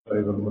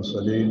خير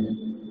المرسلين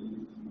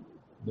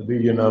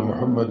نبينا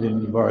محمد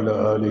وعلى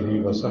آله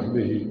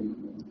وصحبه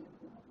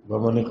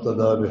ومن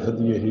اقتدى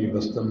بهديه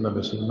واستنى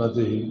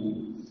بسنته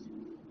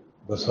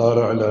وسار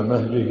على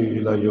نهجه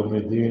إلى يوم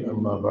الدين.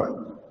 أما بعد،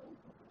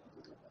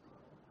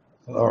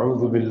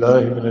 فأعوذ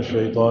بالله من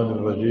الشيطان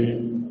الرجيم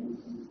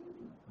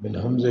من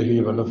همزه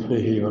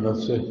ونفخه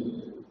ونفسه.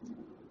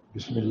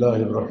 بسم الله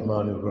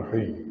الرحمن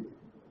الرحيم.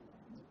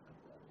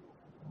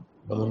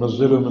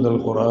 وننزل من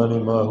القرآن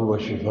ما هو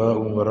شفاء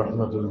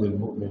ورحمة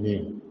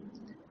للمؤمنين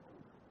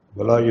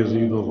ولا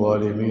يزيد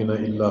الظالمين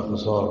إلا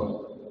خسارا.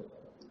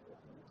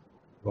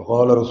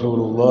 وقال رسول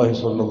الله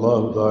صلى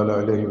الله تعالى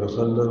عليه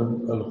وسلم: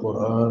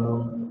 القرآن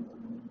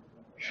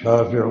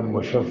شافع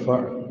مشفع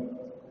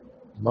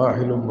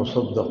ماحل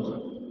مصدق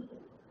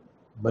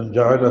من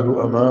جعله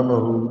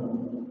أمامه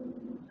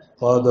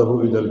قاده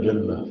إلى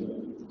الجنة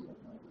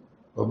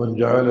ومن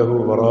جعله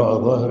وراء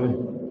ظهره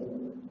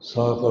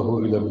ساقه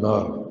إلى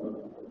النار.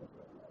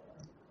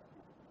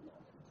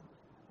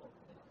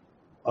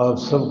 آپ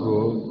سب کو،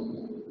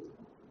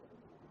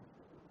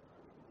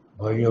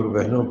 بھائیوں اور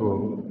بہنوں کو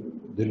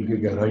دل کی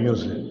گہرائیوں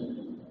سے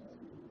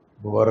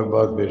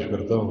مبارکباد پیش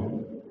کرتا ہوں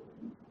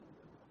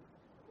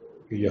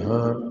کہ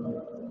یہاں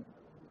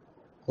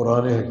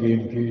قرآن حکیم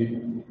کی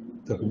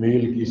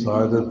تکمیل کی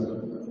سعادت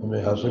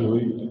ہمیں حاصل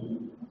ہوئی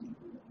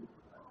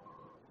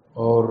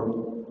اور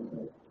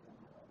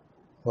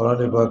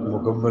قرآن پاک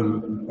مکمل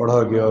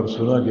پڑھا گیا اور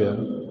سنا گیا.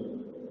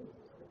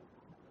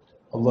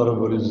 اللہ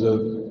رب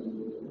العزت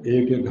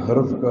ایک ایک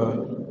حرف کا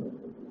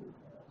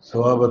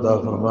ثواب عطا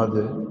فرما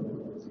دے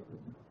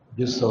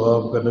جس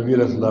ثواب کا نبی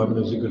علیہ السلام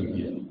نے ذکر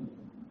کیا.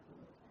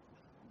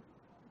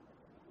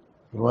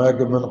 فرمایا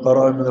کہ من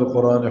قرأ من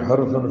القرآن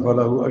حرفا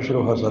فلہ عشر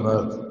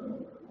حسنات.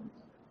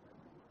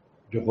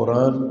 جو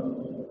قرآن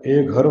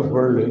ایک حرف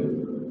پڑھ لے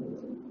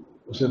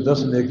اسے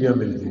 10 نیکیاں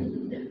ملتی ہیں.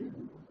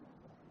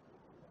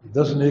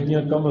 10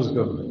 نیکیاں کم از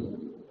کم ہیں.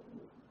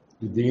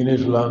 دین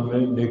اسلام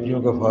میں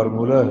نیکیوں کا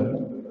فارمولہ ہے،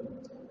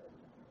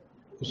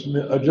 اس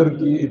میں اجر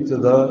کی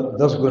ابتدا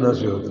 10 گنا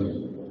سے ہوتی ہے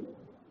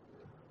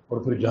اور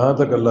پھر جہاں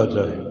تک اللہ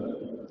چاہے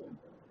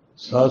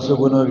 700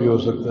 گنا بھی ہو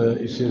سکتا ہے،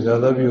 اس سے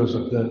زیادہ بھی ہو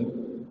سکتا ہے.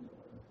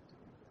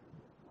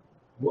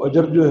 وہ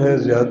اجر جو ہے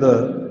زیادہ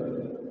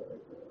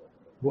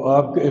وہ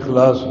آپ کے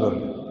اخلاص پر،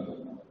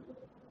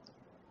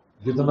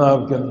 جتنا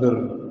آپ کے اندر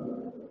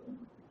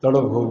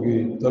تڑپ ہوگی،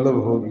 طلب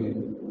ہوگی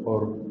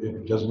اور ایک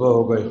جذبہ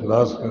ہوگا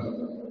اخلاص کا،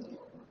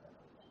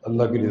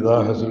 اللہ کی رضا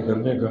حاصل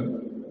کرنے کا،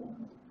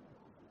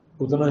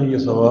 اتنا ہی یہ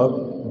ثواب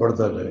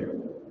بڑھتا جائے گا.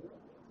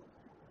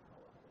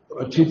 اور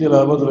اچھی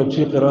تلاوت اور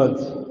اچھی قرأت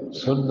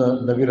سننا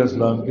نبی علیہ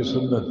السلام کی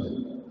سنت ہے.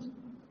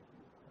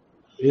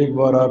 ایک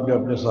بار آپ نے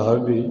اپنے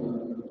صحابی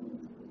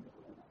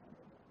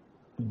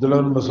عبداللہ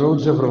بن مسعود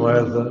سے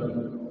فرمایا تھا: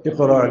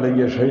 اقرأ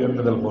علیہ شیئا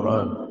من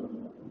القرآن،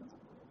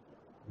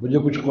 مجھے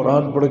کچھ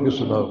قرآن پڑھ کے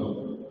سناؤ.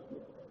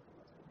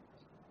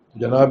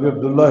 جناب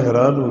عبداللہ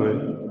حیران ہوئے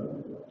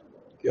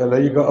کہ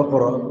علیہ کا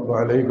اقرأ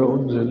وعلیہ کا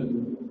انزل،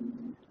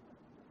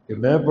 کہ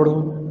میں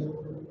پڑھوں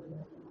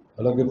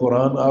حالانکہ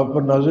قرآن آپ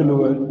پر نازل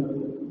ہوا ہے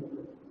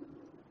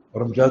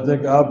اور ہم چاہتے ہیں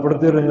کہ آپ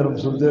پڑھتے رہیں اور ہم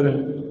سنتے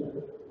رہیں.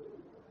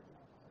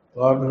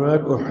 تو آپ نے فرمایا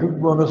کہ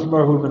احب ان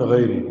اسمعہ من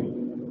غیری،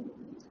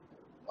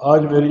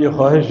 آج میری یہ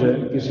خواہش ہے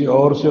کسی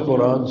اور سے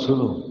قرآن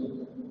سنوں.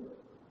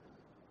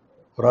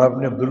 اور آپ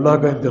نے عبداللہ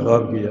کا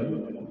انتخاب کیا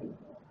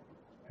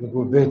کیونکہ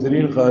وہ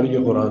بہترین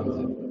قاری قرآن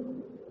تھے.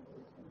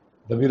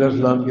 نبی علیہ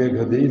السلام کی ایک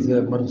حدیث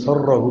ہے: من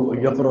سرہ ان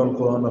یقرأ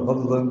القرآن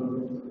فضلا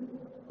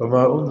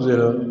فما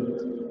انزل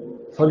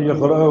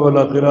فلیقرأ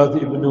ولا قراءۃ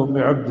ابن ام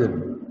عبد.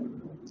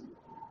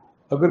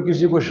 اگر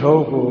کسی کو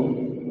شوق ہو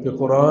کہ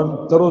قرآن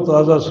تر و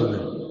تازہ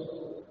سنے،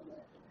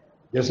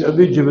 جیسے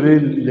ابھی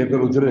جبریل لے کر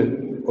اترے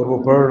اور وہ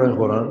پڑھ رہے ہیں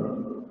قرآن،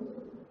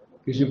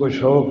 کسی کو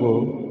شوق ہو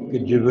کہ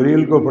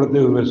جبریل کو پڑھتے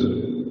ہوئے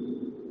سنے،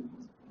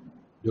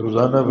 جو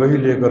روزانہ وہی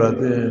لے کر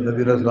آتے ہیں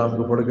نبی علیہ السلام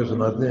کو پڑھ کے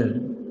سناتے ہیں،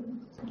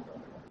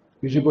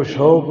 کسی کو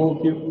شوق ہو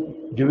کہ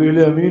جبریل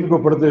امین کو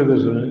پڑھتے ہوئے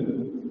سنے،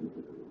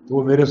 تو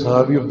وہ میرے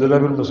صحابی عبداللہ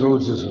بن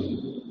مسعود سے سن.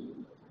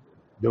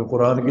 جب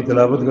قرآن کی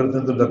تلاوت کرتے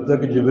ہیں تو لگتا ہے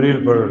کہ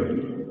جبریل پڑھ رہے ہیں.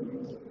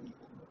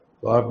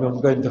 تو آپ نے ان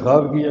کا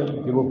انتخاب کیا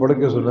کہ وہ پڑھ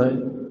کے سنائیں،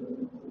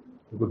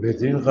 کیونکہ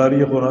بہترین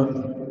قاری قرآن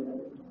تھے.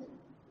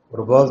 اور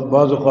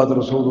بعض اوقات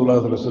رسول اللہ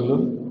صلی اللہ علیہ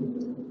وسلم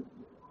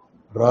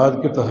رات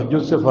کے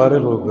تہجد سے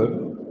فارغ ہو کر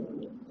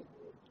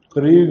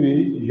قریبی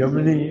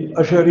یمنی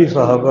اشعری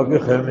صحابہ کے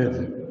خیمے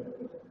تھے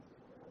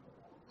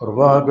اور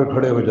وہاں پہ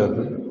کھڑے ہو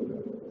جاتے.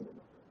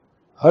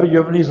 ہر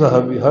یمنی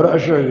صحابی، ہر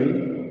اشعری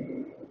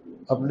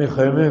اپنے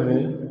خیمے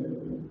میں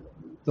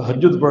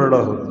تہجد پڑھ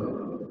رہا ہوتا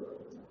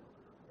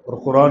اور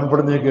قرآن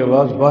پڑھنے کی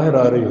آواز باہر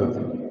آ رہی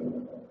ہوتی.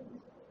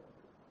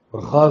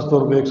 اور خاص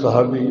طور پہ ایک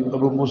صحابی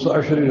ابو موسیٰ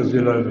اشعری رضی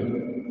اللہ عنہ،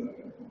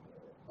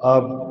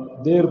 آپ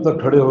دیر تک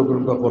کھڑے ہو کر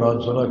ان کا قرآن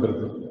سنا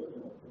کرتے.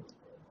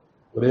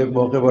 اور ایک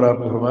موقع پر آپ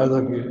نے فرمایا تھا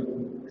کہ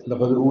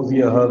لقد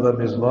اوتی ھذا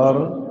مزمار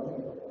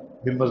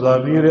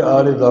بمزامیر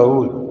آل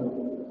داؤد،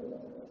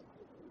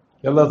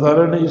 کہ اللہ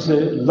تعالیٰ نے اسے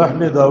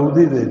لحن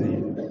داؤدی دے دی.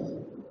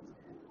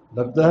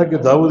 لگتا ہے کہ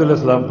داؤد علیہ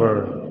السلام پڑھ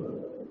رہے ہیں.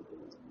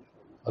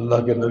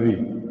 اللہ کے نبی.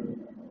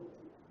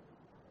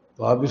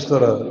 تو آپ اس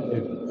طرح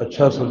ایک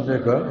اچھا سننے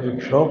کا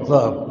ایک شوق تھا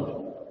آپ کو.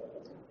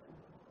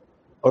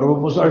 اور وہ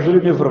مستشری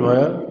نے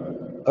فرمایا،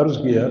 عرض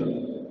کیا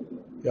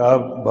کہ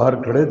آپ باہر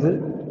کھڑے تھے؟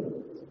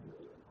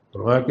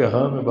 فرمایا کہ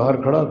ہاں میں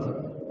باہر کھڑا تھا.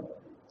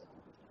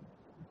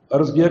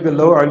 عرض کیا کہ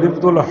لو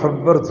علمت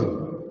لحبرت،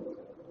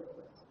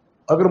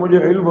 اگر مجھے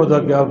علم ہوتا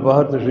کہ آپ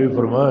باہر تشریف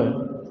فرمائیں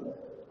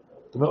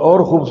تو میں اور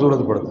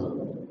خوبصورت پڑھتا،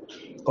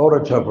 اور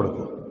اچھا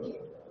پڑھتا.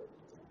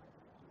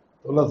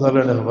 تو اللہ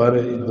تعالیٰ نے ہمارے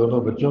ان دونوں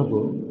بچوں کو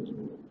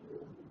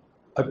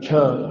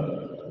اچھا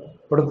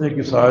پڑھنے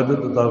کی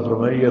سعادت عطا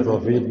فرمائی ہے،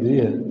 توفیق دی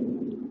ہے.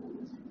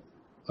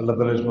 اللہ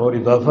تعالیٰ اس میں اور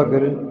اضافہ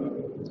کرے،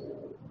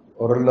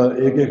 اور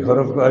اللہ ایک ایک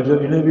حرف کا اجر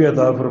انہیں بھی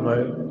عطا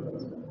فرمائے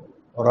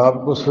اور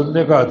آپ کو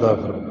سننے کا عطا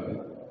فرمائے.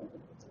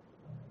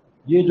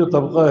 یہ جو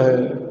طبقہ ہے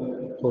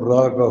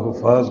قراء کا،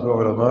 حفاظ کا،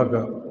 علماء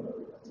کا،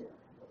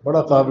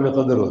 بڑا قابل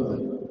قدر ہوتا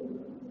ہے.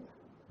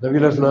 نبی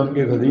علیہ السلام کی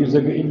ایک حدیث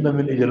ہے کہ ان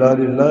من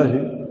اجلال اللہ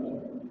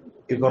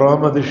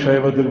اکرامۃ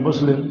الشیبۃ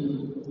المسلم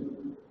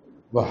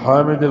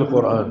وحامد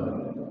القرآن.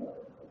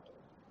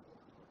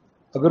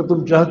 اگر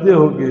تم چاہتے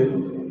ہو کہ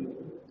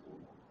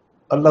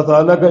اللہ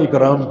تعالیٰ کا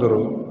اکرام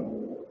کرو،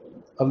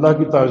 اللہ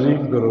کی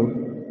تعظیم کرو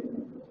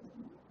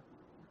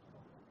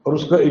اور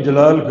اس کا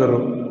اجلال کرو،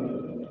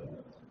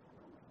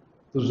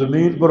 تو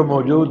زمین پر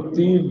موجود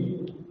 3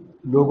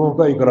 لوگوں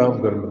کا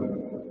اکرام کر لو،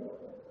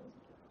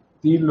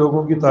 3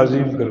 لوگوں کی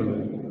تعظیم کر لو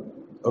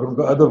اور ان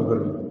کا ادب کر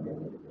لو.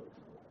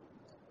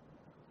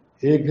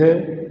 ایک ہے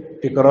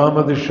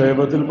اکرامۃ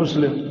الشیبۃ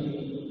المسلم،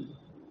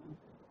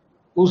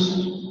 اس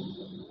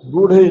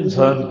بوڑھے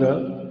انسان کا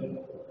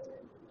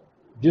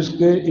جس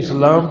کے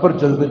اسلام پر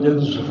چلتے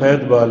چلتے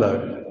سفید بال آ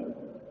گئے.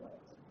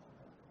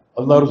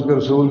 اللہ اور اس کے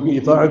رسول کی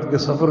اطاعت کے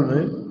سفر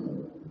میں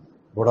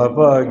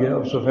بڑھاپا آ گیا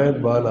اور سفید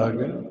بال آ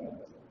گئے.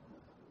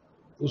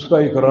 اس کا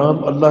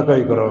اکرام اللہ کا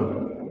اکرام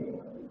ہے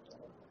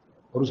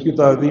اور اس کی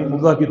تعظیم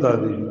اللہ کی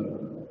تعظیم ہے.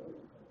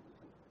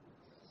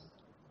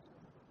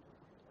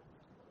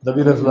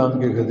 نبی علیہ السلام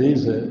کی ایک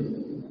حدیث ہے،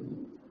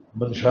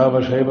 من شاب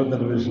شیبۃ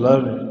فی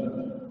الاسلام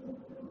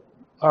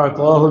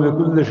اعطاہ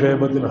بکل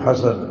شیبۃ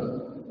حسن.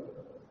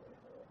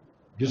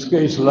 جس کے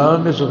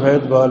اسلام میں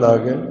سفید بال آ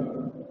گئے،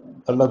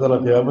 اللہ تعالیٰ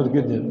قیامت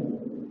کے دن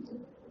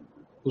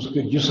اس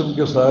کے جسم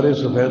کے سارے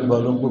سفید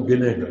بالوں کو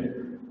گنے گا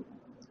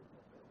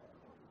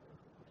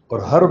اور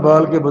ہر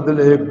بال کے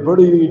بدلے ایک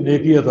بڑی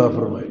نیکی عطا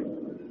فرمائی.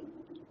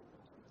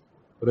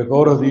 اور ایک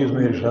اور حدیث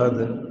میں ارشاد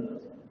ہے،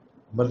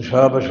 من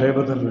شاب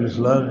شیبۃ فی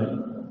الاسلام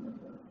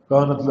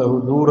کانت لہ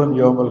نورا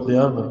یوم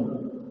القیامہ.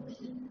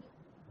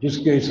 جس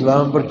کے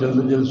اسلام پر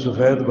جلد جلد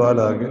سفید بال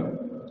آ گئے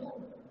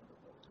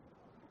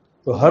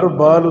تو ہر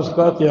بال اس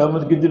کا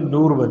قیامت کے دن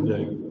نور بن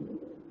جائے گا،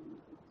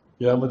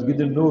 قیامت کے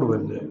دن نور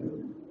بن جائے گا.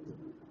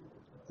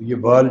 تو یہ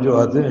بال جو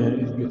آتے ہیں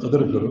ان کی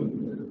قدر کرو،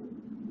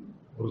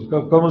 اور اس کا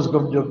کم از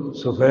کم جب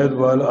سفید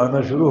بال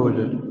آنا شروع ہو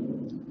جائے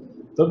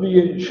تب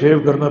یہ شیو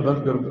کرنا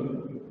بند کر دو.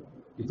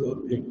 یہ تو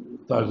ایک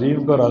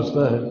تعظیم کا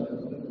راستہ ہے.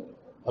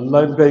 اللہ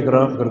ان کا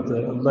اکرام کرتا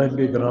ہے، اللہ ان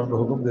کے اکرام کا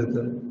حکم دیتا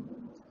ہے.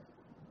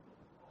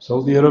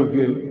 سعودی عرب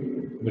کے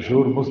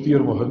مشہور مفتی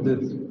اور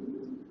محدث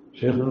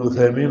شیخ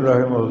العثیمین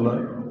رحمہ اللہ،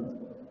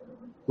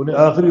 انہیں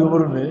آخری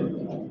عمر میں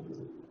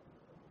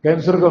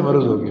کینسر کا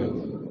مرض ہو گیا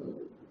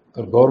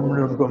اور گورنمنٹ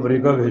نے ان کو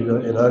امریکہ بھیجا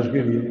علاج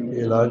کے لیے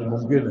کہ علاج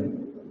ممکن ہے.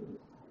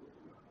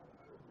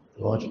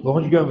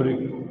 پہنچ گیا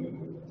امریکہ.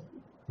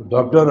 تو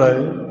ڈاکٹر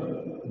آئے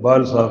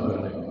بال صاف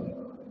کرنے کے.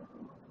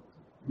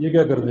 یہ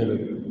کیا کرنے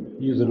لگے؟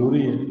 یہ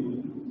ضروری ہے،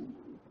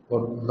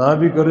 اور نہ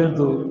بھی کریں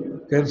تو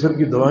کینسر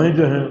کی دوائیں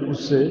جو ہیں اس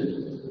سے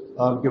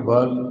آپ کے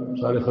بال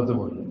سارے ختم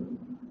ہو جائیں.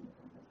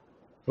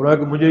 تھوڑا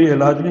کہ مجھے یہ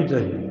علاج نہیں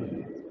چاہیے،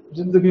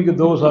 زندگی کے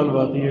 2 سال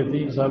باقی ہیں،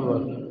 3 سال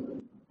باقی ہیں.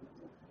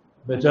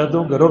 میں چاہتا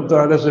ہوں کہ رب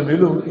تعالیٰ سے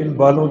ملوں ان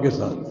بالوں کے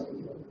ساتھ.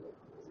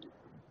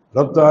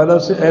 رب تعالیٰ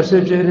سے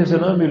ایسے چہرے سے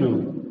نہ ملوں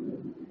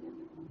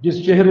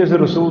جس چہرے سے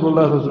رسول اللہ صلی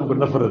اللہ علیہ وسلم کو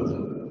نفرت ہے.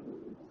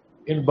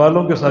 ان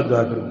بالوں کے ساتھ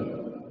جا کر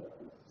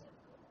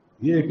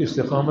یہ ایک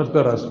استقامت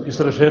کا راستہ. اس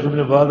طرح شیخ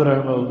ابن باز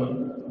رحمہ اللہ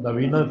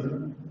نابینا تھے،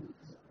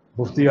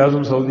 مفتی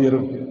اعظم سعودی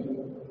عرب کے.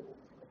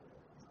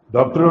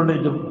 ڈاکٹروں نے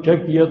جب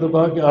چیک کیا تو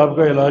کہا کہ آپ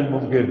کا علاج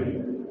ممکن ہے،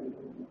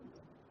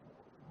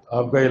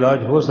 آپ کا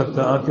علاج ہو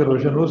سکتا ہے، آنکھیں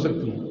روشن ہو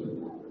سکتی ہیں.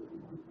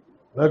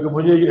 کہ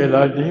مجھے یہ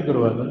علاج نہیں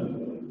کروانا.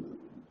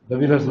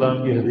 نبی علیہ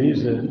السلام کی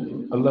حدیث ہے،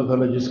 اللہ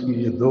تعالیٰ جس کی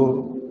یہ 2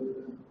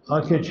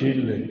 آنکھیں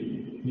چھین لے،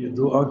 یہ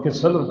 2 آنکھیں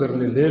سلب کر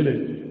لے لے،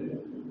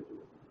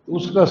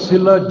 اس کا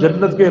صلہ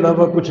جنت کے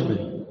علاوہ کچھ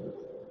نہیں.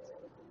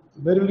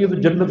 میرے لیے تو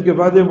جنت کے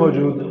وعدے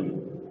موجود ہیں،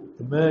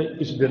 تو میں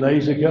اس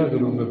بینائی سے کیا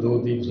کروں گا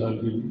 2-3 سال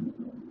کے لیے.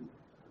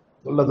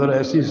 تو اللہ تعالیٰ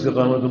ایسی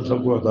استقامت ہم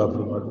سب کو عطا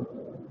فرما دے.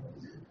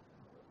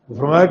 تو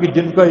فرمایا کہ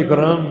جن کا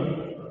اکرام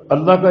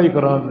اللہ کا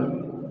اکرام ہے،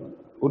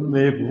 ان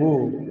میں ایک وہ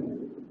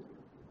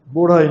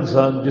بوڑھا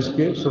انسان جس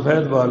کے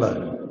سفید بال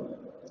آئے،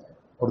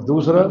 اور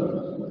دوسرا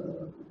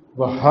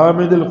وہ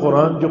حامد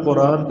القرآن جو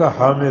قرآن کا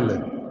حامل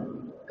ہے.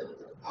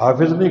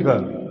 حافظ نہیں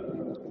کہا،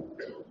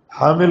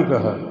 حامل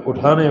کہا،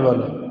 اٹھانے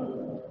والا.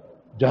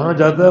 جہاں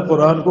جاتا ہے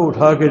قرآن کو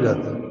اٹھا کے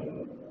جاتا ہے.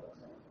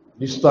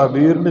 اس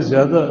تعبیر میں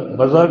زیادہ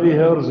مزہ بھی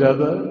ہے اور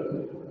زیادہ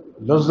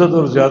لذت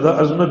اور زیادہ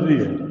عظمت بھی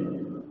ہے۔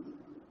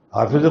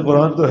 حافظ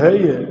قرآن تو ہے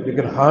ہی ہے،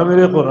 لیکن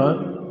حامل قرآن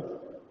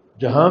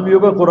جہاں بھی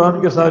ہوگا قرآن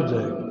کے ساتھ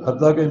جائے گا،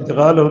 حتیٰ کہ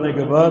انتقال ہونے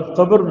کے بعد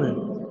قبر میں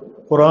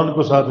قرآن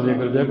کو ساتھ لے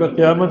کر جائے گا،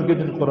 قیامت کے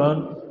دن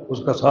قرآن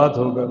اس کا ساتھ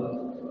ہوگا،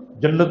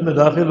 جنت میں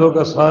داخل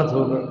ہوگا ساتھ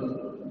ہوگا۔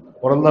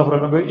 اور اللہ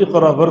فرمائے گا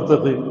اقرا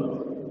ورتقی،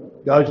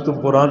 کہ آج تم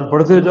قرآن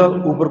پڑھتے جاؤ،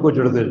 اوپر کو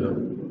چڑھتے جاؤ،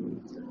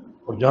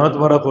 اور جہاں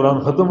تمہارا قرآن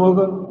ختم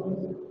ہوگا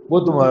وہ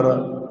تمہارا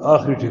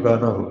آخری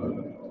ٹھکانہ ہوگا۔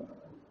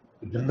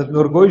 جنت میں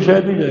اور کوئی شے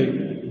نہیں جائے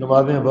گی،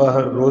 نمازیں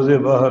باہر، روزے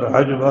باہر،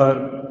 حج باہر،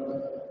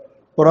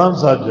 قرآن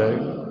ساتھ جائے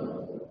گا۔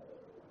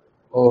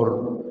 اور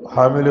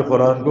حامل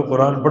قرآن کو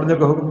قرآن پڑھنے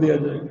کا حکم دیا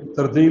جائے گا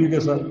ترتیل کے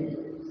ساتھ،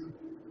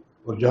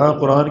 اور جہاں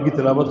قرآن کی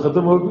تلاوت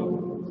ختم ہوگی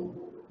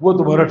وہ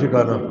تمہارا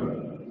ٹھکانہ ہوگا۔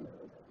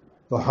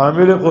 تو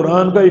حامل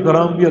قرآن کا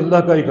اکرام بھی اللہ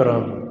کا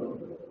اکرام ہے،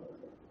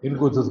 ان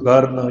کو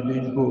دھتکارنا،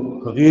 ان کو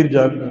حقیر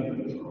جاننا،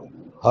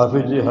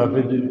 حافظ جی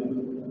حافظ جی،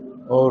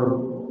 اور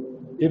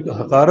ایک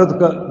حقارت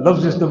کا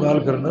لفظ استعمال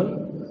کرنا،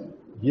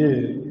 یہ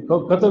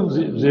قطعاً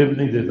زیب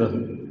نہیں دیتا ہے۔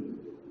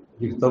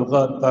 ایک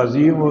طبقہ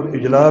تعظیم اور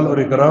اجلال اور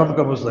اکرام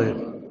کا مستحق۔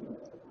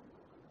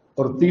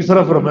 اور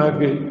تیسرا فرمایا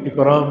کہ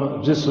اکرام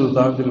جس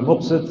سلطان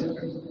المقسط،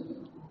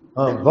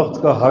 ہاں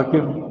وقت کا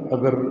حاکم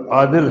اگر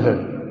عادل ہے،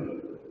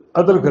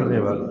 عدل کرنے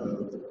والا،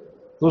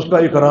 تو اس کا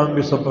اکرام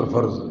بھی سب پر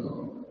فرض ہے۔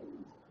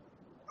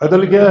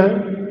 عدل کیا ہے؟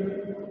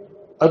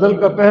 عدل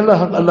کا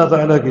پہلا حق اللہ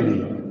تعالیٰ کے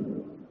لیے،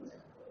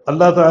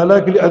 اللہ تعالیٰ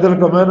کے لیے عدل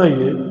کا معنی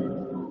یہ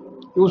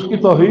کہ اس کی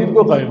توحید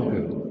کو قائم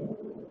کرے،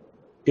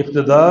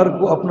 اقتدار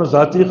کو اپنا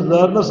ذاتی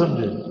اقتدار نہ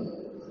سمجھے،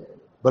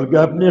 بلکہ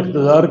اپنے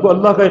اقتدار کو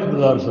اللہ کا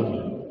اقتدار سمجھے،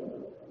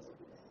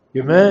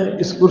 کہ میں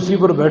اس کرسی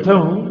پر بیٹھا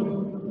ہوں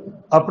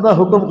اپنا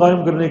حکم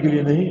قائم کرنے کے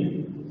لیے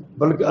نہیں،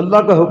 بلکہ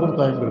اللہ کا حکم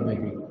قائم کرنے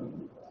کے لیے،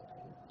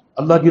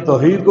 اللہ کی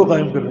توحید کو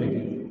قائم کرنے کے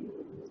لیے۔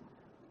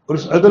 اور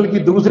اس عدل کی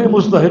دوسری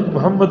مستحق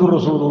محمد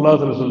الرسول اللہ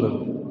صلی اللہ علیہ وسلم،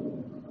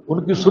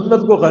 ان کی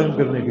سنت کو قائم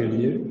کرنے کے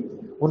لیے،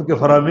 ان کے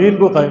فرامین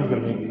کو قائم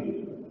کرنے کے لیے۔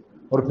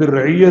 اور پھر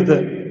رعیت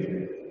ہے،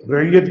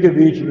 رعیت کے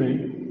بیچ میں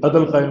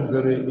عدل قائم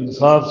کرے،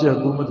 انصاف سے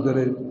حکومت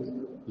کرے،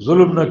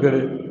 ظلم نہ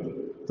کرے،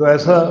 تو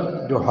ایسا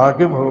جو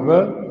حاکم ہوگا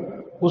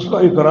اس کا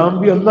اکرام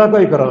بھی اللہ کا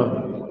اکرام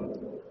ہے،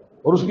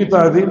 اور اس کی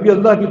تعظیم بھی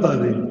اللہ کی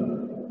تعظیم ہے۔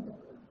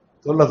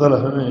 تو اللہ تعالی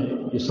ہمیں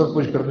یہ سب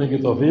کچھ کرنے کی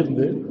توفیق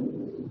دے۔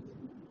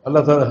 اللہ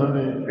تعالی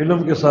ہمیں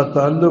علم کے ساتھ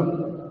تعلق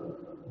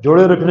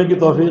جوڑے رکھنے کی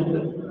توفیق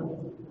دے،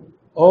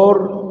 اور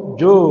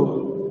جو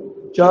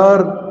 4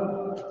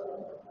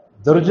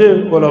 درجے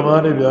علماء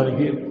نے بیان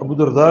کیے، ابو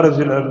الدرداء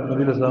رضی اللہ عنہ، نبی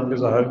علیہ السلام کے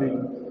صحابی،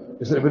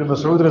 اس ابن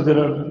مسعود رضی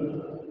اللہ عنہ،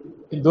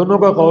 ان دونوں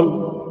کا قول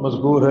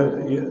مذکور ہے۔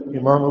 یہ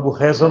امام ابو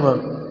خیثمہ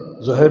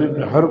زہیر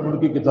بن حرب ان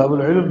کی کتاب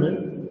العلم میں،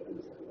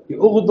 کہ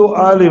اغدو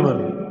عالما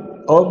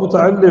او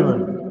متعلما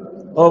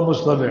او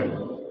مستمعا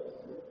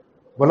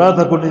ولا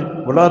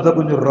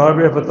تکن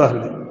الرابع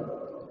فتحلی،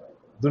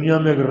 دنیا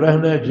میں اگر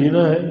رہنا ہے،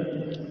 جینا ہے،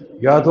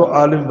 یا تو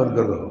عالم بن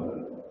کر رہو،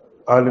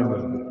 عالم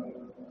بن کر،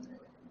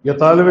 یا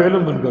طالب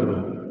علم بن کر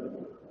رہو،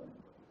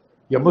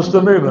 یا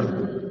مستمع بن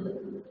کر۔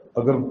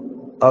 اگر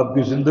آپ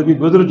کی زندگی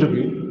گزر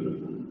چکی،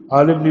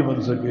 عالم نہیں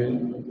بن سکے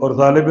اور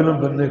طالب علم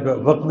بننے کا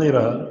وقت نہیں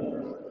رہا،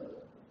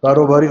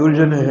 کاروباری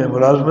الجھنیں ہیں،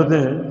 ملازمتیں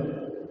ہیں،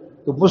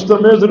 تو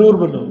مستمع ضرور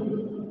بنو۔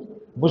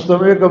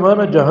 مستمع کا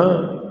معنی جہاں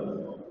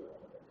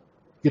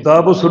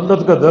کتاب و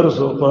سنت کا درس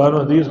ہو، قرآن و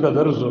حدیث کا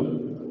درس ہو،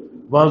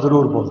 وہاں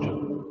ضرور پہنچو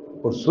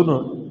اور سنو،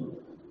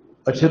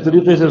 اچھے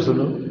طریقے سے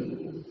سنو۔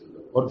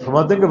 اور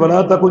فرماتے ہیں کہ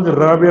ولا تکن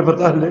الرابع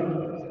فتحلی،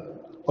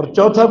 اور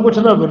چوتھا کچھ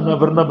نہ بننا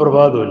ورنہ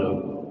برباد ہو جاؤ،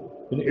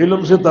 یعنی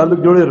علم سے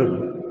تعلق جوڑے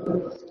رکھو۔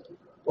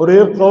 اور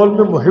ایک قول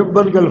میں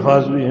محبن کے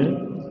الفاظ بھی ہیں،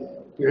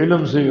 کہ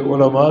علم سے،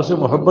 علماء سے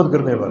محبت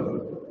کرنے والا۔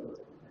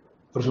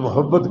 اور اس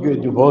محبت کے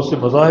جو بہت سے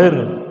مظاہر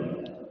ہیں،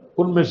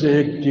 ان میں سے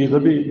ایک چیز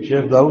ابھی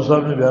شیخ داؤد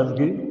صاحب نے بیان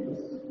کی،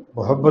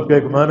 محبت کا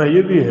ایک معنی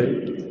یہ بھی ہے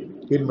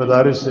کہ ان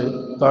مدارس سے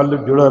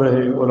تعلق جڑا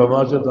رہے،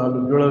 علماء سے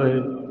تعلق جڑا رہے،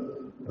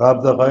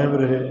 رابطہ قائم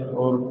رہے،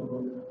 اور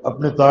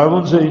اپنے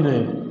تعاون سے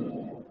انہیں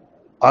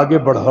آگے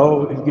بڑھاؤ،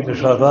 ان کی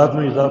نشاطات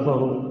میں اضافہ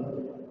ہو،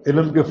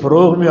 علم کے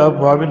فروغ میں آپ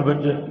معاون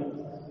بن جائیں۔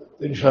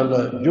 تو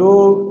انشاءاللہ جو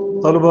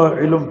طلبہ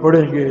علم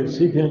پڑھیں گے،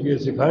 سیکھیں گے،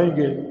 سکھائیں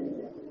گے،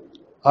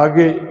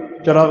 آگے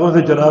چراغوں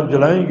سے چراغ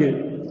جلائیں گے،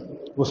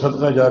 وہ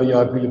صدقہ جاریہ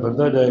آپ کے لیے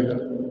بنتا جائے گا،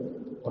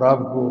 اور آپ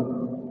کو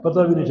پتہ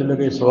بھی نہیں چلے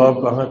گا یہ ثواب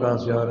کہاں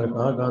سے آ رہا ہے،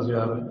 کہاں سے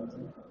آ رہا ہے۔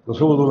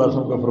 رسول اللہ صلی اللہ علیہ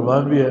وسلم کا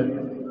فرمان بھی ہے،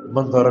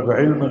 من ترک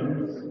علما،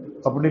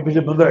 اپنے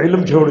پیچھے بندہ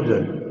علم چھوڑ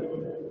جائے،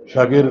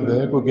 شاگرد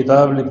ہے، کوئی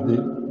کتاب لکھ دی،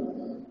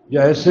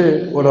 یا ایسے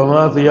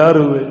علماء تیار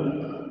ہوئے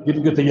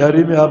جن کی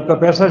تیاری میں آپ کا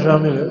پیسہ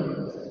شامل ہے،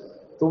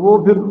 تو وہ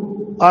پھر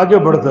آگے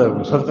بڑھتا ہے،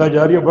 وہ صدقہ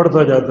جاریہ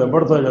بڑھتا جاتا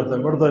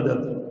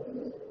ہے۔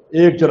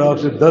 ایک چراغ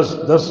سے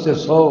 10 سے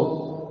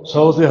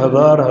 100 سے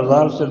 1000،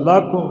 1000 سے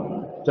لاکھوں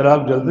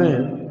چراغ جلتے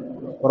ہیں،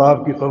 اور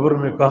آپ کی قبر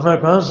میں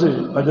کہاں سے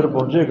اجر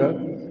پہنچے گا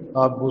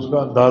آپ کو اس کا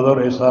اندازہ اور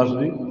احساس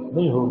بھی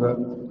نہیں ہوگا۔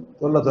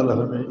 تو اللہ تعالیٰ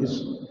ہمیں اس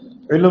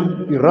علم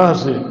کی راہ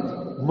سے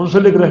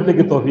منسلک رہنے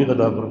کی توفیق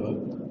عطا فرمائے۔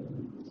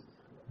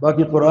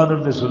 باقی قرآن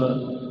ہم نے سنا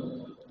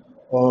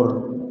اور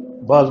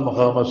بعض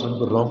مقامات سن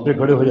کر رونگٹے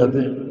کھڑے ہو جاتے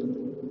ہیں۔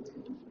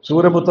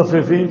 سورہ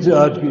مطففین سے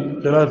آج کی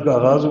قرأت کا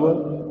آغاز ہوا،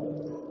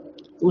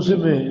 اسی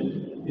میں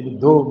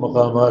ان دو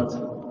مقامات،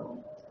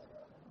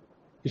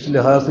 اس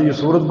لحاظ سے یہ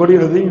سورت بڑی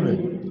عظیم ہے۔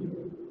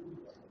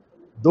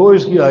 دو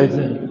اس کی آیتیں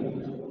ہیں،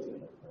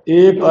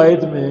 ایک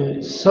آیت میں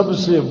سب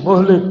سے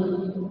مہلک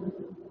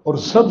اور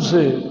سب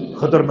سے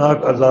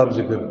خطرناک عذاب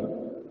ذکر،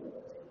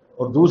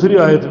 اور دوسری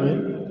آیت میں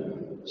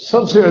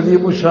سب سے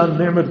عظیم الشان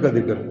نعمت کا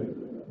ذکر ہے۔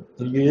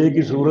 یہ ایک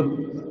ہی صورت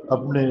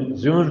اپنے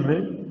ضمن میں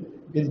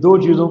ان دو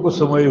چیزوں کو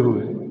سموئے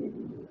ہوئے،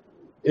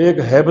 ایک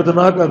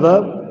ہیبتناک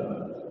عذاب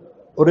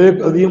اور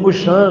ایک عظیم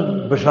الشان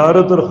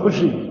بشارت اور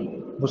خوشی،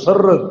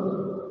 مسرت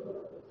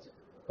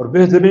اور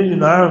بہترین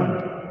انعام۔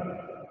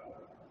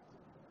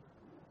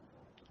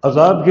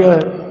 عذاب کیا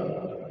ہے؟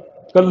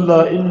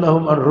 کلا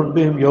انہم عن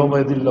ربہم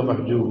یومئذ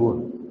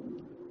لمحجوبون،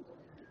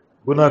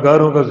 گناہ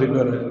گاروں کا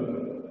ذکر ہے،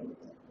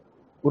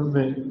 ان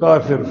میں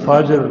کافر،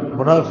 فاجر،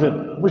 منافق،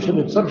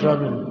 مشرک سب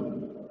شامل ہیں۔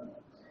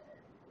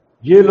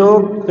 یہ لوگ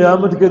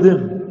قیامت کے دن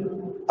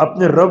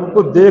اپنے رب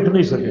کو دیکھ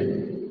نہیں سکیں،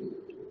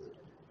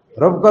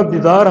 رب کا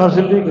دیدار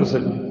حاصل نہیں کر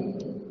سکیں،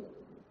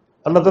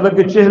 اللہ تعالیٰ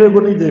کے چہرے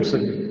کو نہیں دیکھ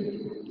سکیں،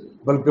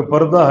 بلکہ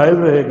پردہ حائل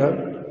رہے گا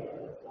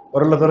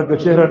اور اللہ تعالیٰ کا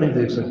چہرہ نہیں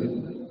دیکھ سکیں۔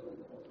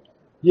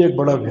 یہ ایک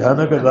بڑا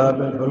بھیانک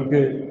عذاب ہے، بلکہ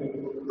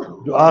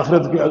جو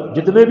آخرت کے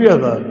جتنے بھی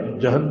عذاب ہیں،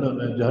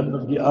 جہنم ہے،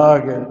 جہنم کی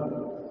آگ ہے،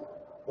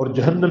 اور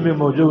جہنم میں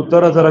موجود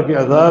طرح طرح کے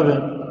عذاب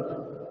ہیں،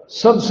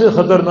 سب سے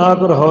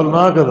خطرناک اور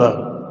ہولناک عذاب،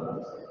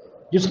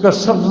 جس کا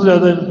سب سے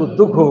زیادہ ان کو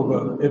دکھ ہوگا،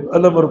 ایک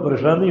الم اور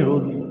پریشانی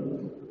ہوگی،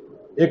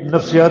 ایک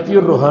نفسیاتی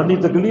اور روحانی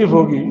تکلیف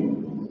ہوگی،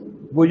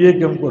 وہ یہ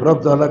کہ ہم کو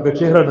رب تعالیٰ کا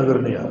چہرہ نظر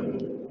نہیں آ رہا۔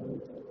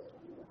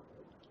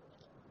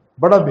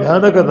 بڑا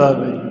بھیانک عذاب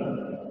ہے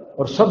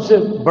اور سب سے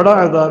بڑا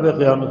عذاب ہے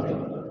قیامت کا۔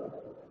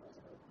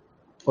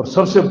 اور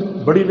سب سے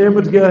بڑی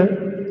نعمت کیا ہے؟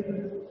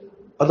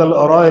 علی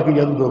الارائک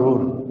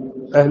ینظرون،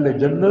 اہل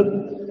جنت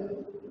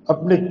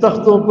اپنے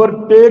تختوں پر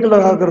ٹیک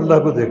لگا کر اللہ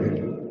کو دیکھیں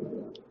گے،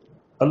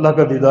 اللہ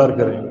کا دیدار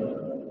کریں گے،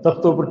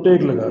 تختوں پر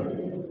ٹیک لگا کر۔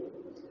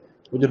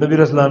 مجھے نبی علیہ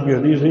السلام کی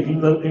حدیث ہے،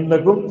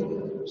 انکم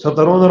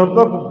سترون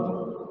ربکم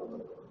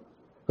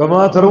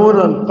کما ترون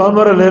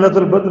القمر لیلۃ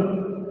البدر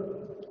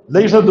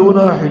لیس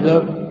دونہ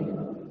حجاب۔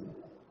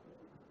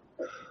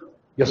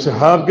 یا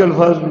صحاب کے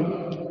الفاظ بھی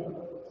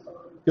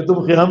کہ تم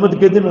قیامت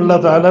کے دن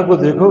اللہ تعالیٰ کو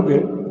دیکھو گے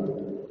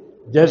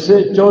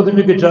جیسے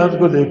 14ویں کے چاند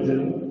کو دیکھتے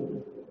ہیں،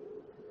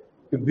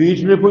 کہ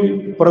بیچ میں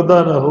کوئی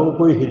پردہ نہ ہو،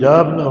 کوئی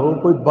حجاب نہ ہو،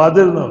 کوئی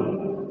بادل نہ ہو،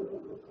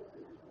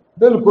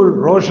 بالکل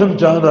روشن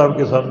چاند آپ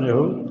کے سامنے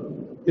ہو،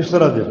 اس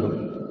طرح دیکھو۔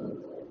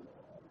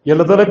 یہ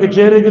اللہ تعالیٰ کے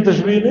چہرے کی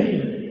تشبیہ نہیں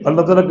ہے،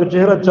 اللہ تعالیٰ کا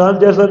چہرہ چاند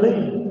جیسا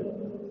نہیں ہے،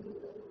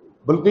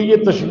 بلکہ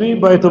یہ تشبیہ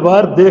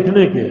باعتبار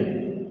دیکھنے کے ہے۔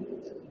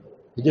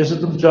 جیسے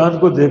تم چاند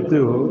کو دیکھتے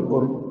ہو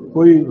اور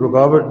کوئی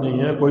رکاوٹ نہیں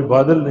ہے، کوئی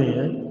بادل نہیں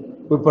ہے،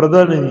 کوئی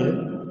پردہ نہیں ہے،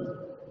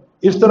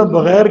 اس طرح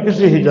بغیر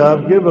کسی حجاب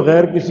کے،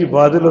 بغیر کسی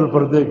بادل اور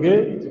پردے کے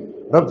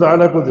رب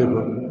تعالیٰ کو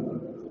دیکھو گے۔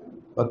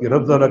 باقی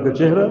رب تعالیٰ کا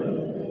چہرہ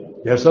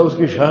جیسا اس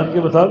کی شان کے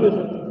مطابق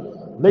ہے،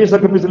 نہیں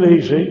کمثلہ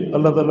شیء،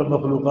 اللہ تعالیٰ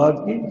مخلوقات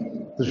کی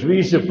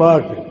تشبیہ سے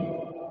پاک ہے۔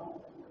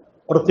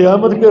 اور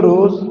قیامت کے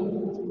روز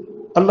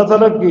اللہ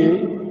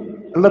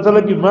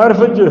تعالیٰ کی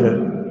معرفت جو ہے،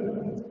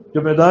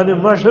 جو میدان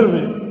محشر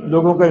میں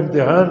لوگوں کا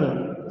امتحان ہے،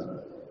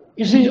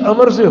 اسی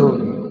امر سے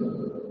ہوگی۔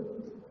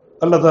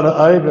 اللہ تعالیٰ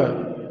آئے گا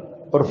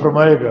اور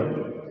فرمائے گا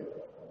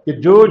کہ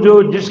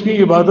جو جس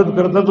کی عبادت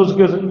کرتا تو اس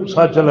کے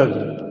ساتھ چلا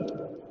جائے۔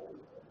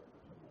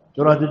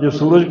 چنانچہ جو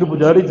سورج کے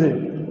پجاری تھے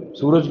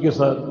سورج کے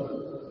ساتھ،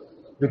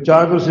 جو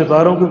چاند اور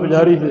ستاروں کے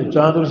پجاری تھے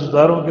چاند اور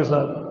ستاروں کے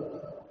ساتھ،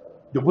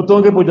 جو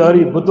بتوں کے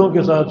پجاری بتوں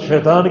کے ساتھ،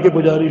 شیطان کے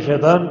پجاری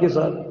شیطان کے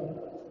ساتھ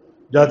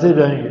جاتے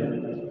جائیں گے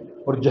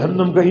اور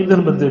جہنم کا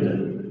ایندھن بنتے جائیں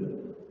گے۔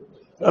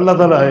 اللہ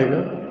تعالیٰ آئے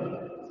گا،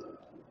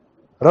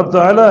 رب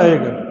تعالیٰ آئے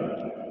گا،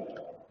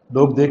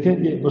 لوگ دیکھیں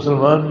گے،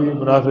 مسلمان بھی،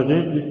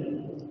 منافقین بھی،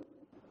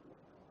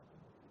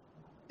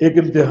 ایک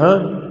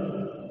امتحان۔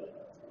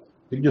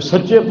 جو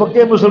سچے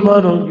پکے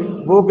مسلمان ہوں گے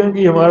وہ کہیں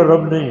گے یہ ہمارا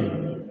رب نہیں ہے،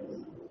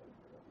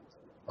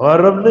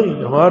 ہمارا رب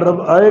نہیں، ہمارا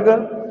رب آئے گا،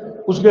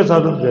 اس کے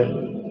ساتھ ہم جائیں گے۔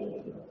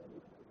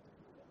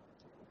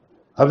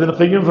 حفظ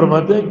القیم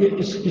فرماتے ہیں کہ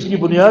اس کی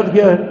بنیاد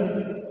کیا ہے؟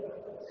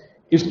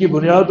 اس کی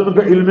بنیاد ان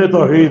کا علم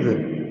توحید ہے۔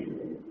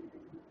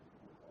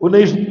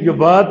 انہیں یہ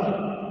بات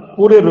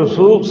پورے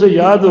رسوخ سے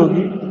یاد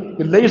ہوگی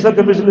کہ لیس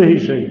کمثلہ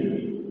شیء،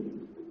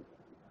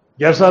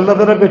 جیسا اللہ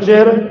تعالیٰ کا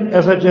چہرہ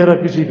ایسا چہرہ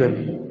کسی کا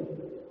نہیں،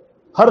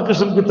 ہر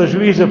قسم کی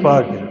تشبیہ سے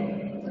پاک ہے۔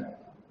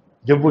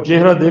 جب وہ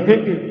چہرہ دیکھیں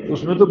گے تو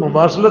اس میں تو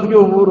مماثلت کے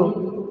امور ہوں،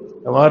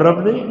 ہمارا رب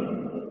نہیں،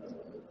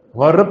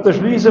 ہمارا رب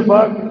تشبیہ سے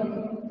پاک ہے۔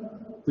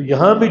 تو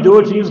یہاں بھی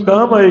جو چیز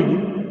کام آئے گی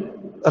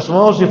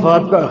اسماء و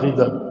صفات کا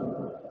عقیدہ،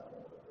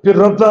 پھر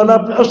رب تعالیٰ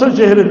اپنے اصل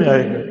چہرے میں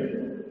آئے گا،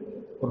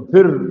 اور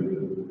پھر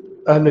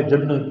اہل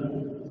جنت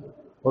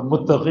اور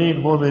متقین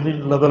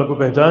مومنین اللہ تعالیٰ کو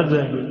پہچان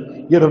جائیں گے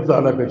یہ رب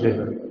تعالیٰ کا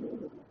چہرہ ہے۔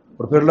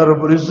 اور پھر اللہ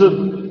رب العزت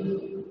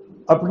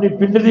اپنی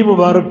پنڈلی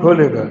مبارک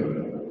کھولے گا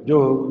جو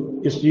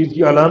اس چیز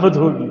کی علامت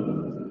ہوگی،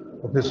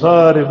 اور پھر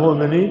سارے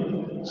مومنین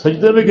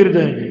سجدے میں گر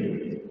جائیں گے۔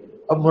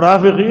 اب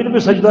منافقین بھی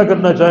سجدہ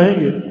کرنا چاہیں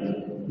گے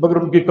مگر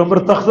ان کی کمر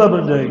تختہ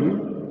بن جائے گی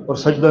اور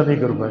سجدہ نہیں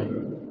کر پائیں گے۔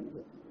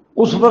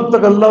 اس وقت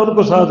تک اللہ ان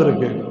کو ساتھ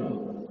رکھے گا،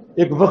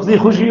 ایک وقتی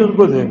خوشی ان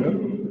کو دے گا،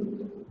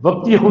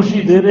 وقتی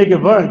خوشی دینے کے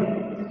بعد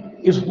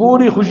اس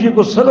پوری خوشی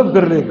کو سلب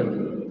کر لے گا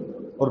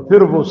اور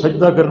پھر وہ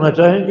سجدہ کرنا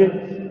چاہیں گے،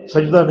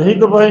 سجدہ نہیں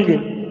کر پائیں گے،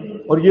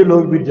 اور یہ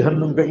لوگ بھی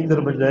جہنم کا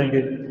ایندھن بن جائیں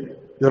گے۔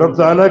 جو رب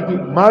تعالیٰ کی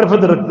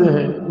معرفت رکھتے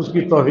ہیں، اس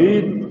کی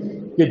توحید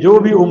کہ جو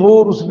بھی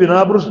امور اس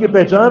بنا پر اس کی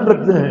پہچان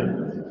رکھتے ہیں،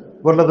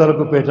 وہ اللہ تعالیٰ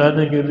کو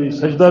پہچاننے کے لیے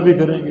سجدہ بھی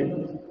کریں گے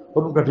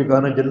اور ان کا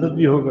ٹھکانہ جنت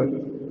بھی ہوگا۔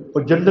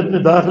 اور جنت میں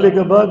داخلے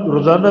کے بعد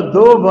روزانہ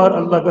 2 بار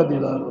اللہ کا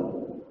دیدار ہو،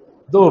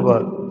 2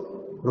 بار۔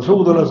 رسول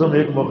اللہ صلی اللہ علیہ وسلم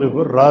ایک موقع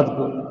پر رات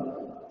کو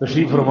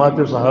تشریف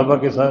فرماتے صحابہ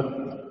کے ساتھ،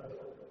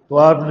 تو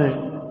آپ نے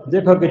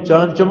دیکھا کہ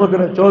چاند چمک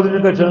رہا ہے،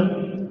 14 کا چاند،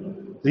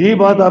 تو یہی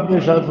بات آپ نے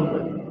ارشاد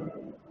فرمائی،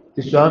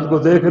 اس چاند کو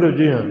دیکھ رہے ہو؟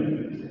 جی ہاں۔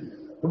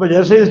 تو میں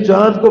جیسے اس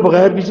چاند کو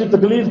بغیر کسی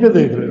تکلیف کے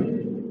دیکھ رہے ہو۔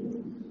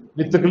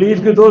 یہ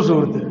تکلیف کی 2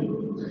 صورتیں،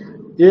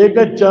 ایک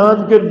ہے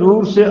چاند کے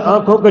نور سے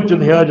آنکھوں کا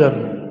چندھیا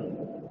جانا،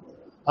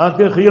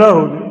 آنکھیں خیرہ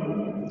ہو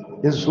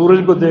گئی اس سورج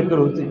کو دیکھ کر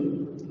ہوتی۔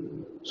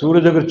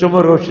 سورج اگر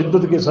چمک ہو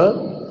شدت کے ساتھ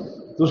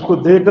تو اس کو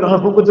دیکھ کر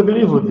آنکھوں کو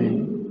تکلیف ہوتی ہے،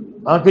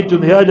 آنکھیں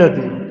چندھیا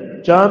جاتی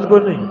ہیں، چاند کو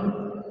نہیں،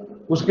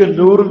 اس کے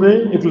نور میں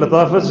ایک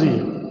لطافت سی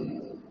ہے۔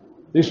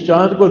 اس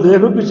چاند کو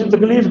دیکھو کسی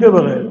تکلیف کے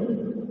بغیر،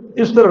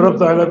 اس طرح رب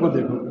تعالیٰ کو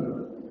دیکھو،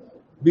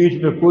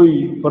 بیچ میں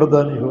کوئی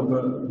پردہ نہیں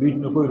ہوگا، بیچ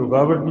میں کوئی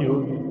رکاوٹ نہیں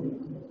ہوگی۔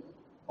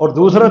 اور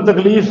دوسرا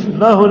تکلیف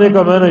نہ ہونے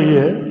کا معنی یہ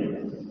ہے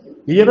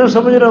کہ یہ نہ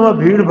سمجھنا وہاں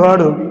بھیڑ بھاڑ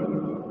ہوگی،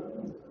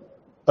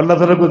 اللہ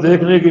تعالیٰ کو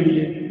دیکھنے کے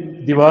لیے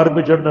دیوار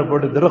پہ چڑھنا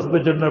پڑے، درخت پہ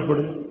چڑھنا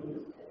پڑے،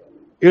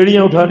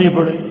 ایڑیاں اٹھانی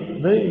پڑے،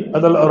 نہیں۔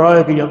 علی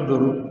الارائک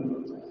ینظرون،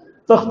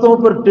 تختوں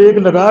پر ٹیک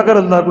لگا کر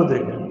اللہ کو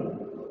دیکھیں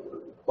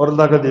اور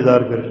اللہ کا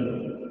دیدار کریں۔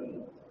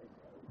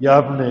 یہ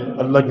آپ نے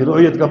اللہ کی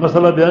رؤیت کا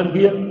مسئلہ بیان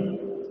کیا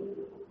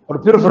اور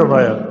پھر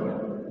فرمایا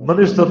من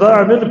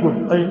استطاع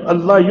منکم ان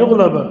اللہ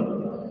یغلب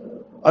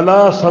علی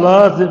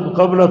صلاۃ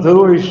قبل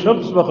طلوع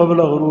الشمس وقبل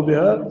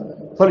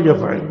غروبها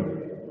فلیفعل۔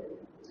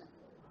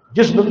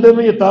 جس بندے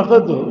میں یہ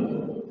طاقت ہو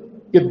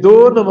کہ 2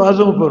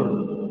 نمازوں پر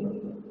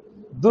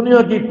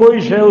دنیا کی کوئی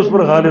شے اس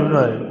پر غالب نہ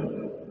آئے،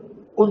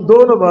 ان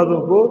 2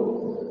 نمازوں کو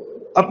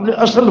اپنے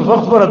اصل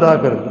وقت پر ادا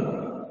کرے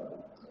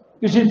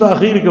کسی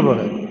تاخیر کے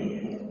بغیر،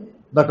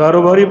 نہ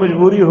کاروباری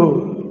مجبوری ہو،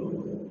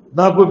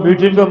 نہ کوئی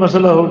میٹنگ کا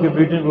مسئلہ ہو کہ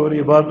میٹنگ ہو رہی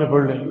ہے بعد میں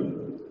پڑھ لیں گے،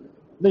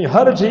 نہیں،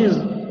 ہر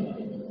چیز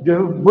جو ہے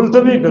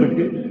ملتوی کر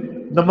کے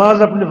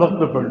نماز اپنے وقت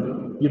پہ پڑھ لیں۔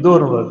 یہ 2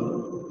 نمازیں،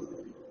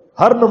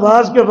 ہر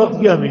نماز کے وقت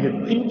کی اہمیت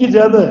ان کی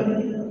زیادہ ہے۔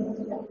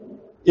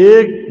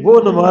 ایک وہ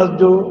نماز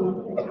جو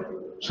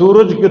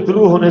سورج کے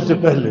طلوع ہونے سے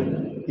پہلے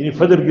یعنی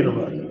فجر کی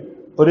نماز،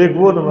 اور ایک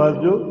وہ نماز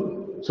جو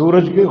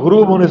سورج کے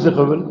غروب ہونے سے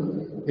قبل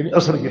یعنی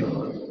عصر کی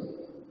نماز۔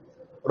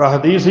 اور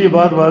حدیث سے یہ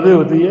بات واضح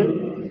ہوتی ہے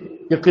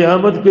کہ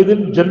قیامت کے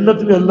دن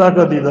جنت میں اللہ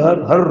کا دیدار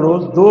ہر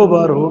روز 2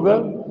 بار ہوگا۔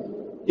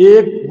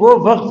 ایک وہ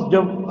وقت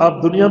جب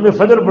آپ دنیا میں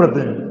فجر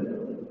پڑھتے ہیں،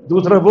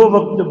 دوسرا وہ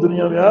وقت جب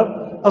دنیا میں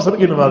آپ عصر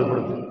کی نماز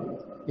پڑھتے ہیں۔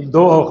 ان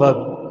 2 اوقات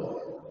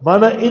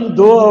مانا ان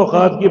 2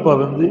 اوقات کی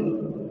پابندی،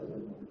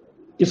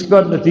 اس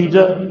کا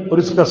نتیجہ اور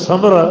اس کا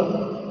ثمرہ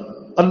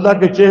اللہ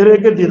کے چہرے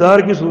کے دیدار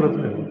کی صورت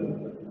میں ہو،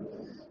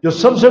 جو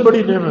سب سے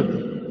بڑی نعمت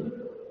ہے۔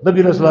 نبی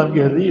علیہ السلام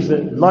کی حدیث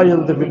ہے لا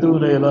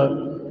یلتفتون الی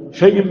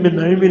شیء من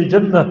نعیم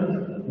الجنہ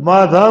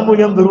ما داموا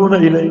ینظرون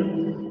الیہ،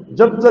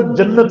 جب تک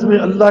جنت میں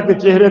اللہ کے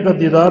چہرے کا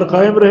دیدار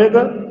قائم رہے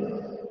گا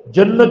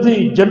جنتی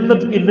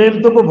جنت کی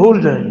نعمتوں کو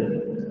بھول جائیں گے،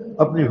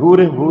 اپنی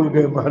حوریں بھول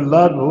گئے،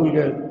 محلات بھول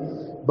گئے،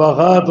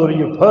 باغات اور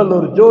یہ پھل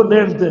اور جو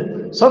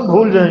نعمتیں سب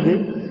بھول جائیں گے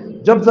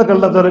جب تک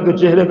اللہ تعالیٰ کے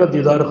چہرے کا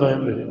دیدار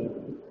قائم رہے۔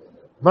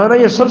 مانا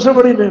یہ سب سے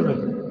بڑی نعمت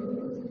ہے،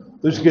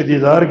 تو اس کے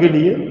دیدار کے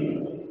لیے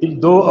ان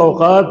 2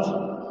 اوقات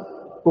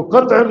کو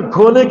قطعاً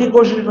کھونے کی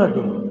کوشش نہ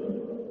کرو،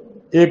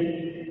 ایک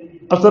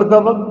عصر کا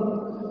وقت،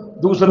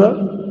 دوسرا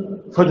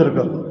فجر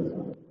کا وقت۔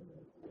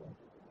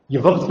 یہ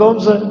وقت کون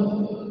سا ہے؟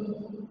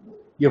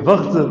 یہ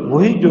وقت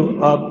وہی جو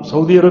آپ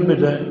سعودی عرب میں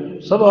جائیں،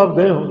 سب آپ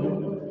گئے ہوں گے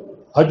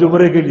حج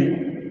عمرے کے لیے،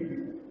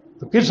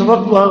 تو کس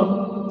وقت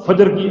وہاں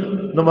فجر کی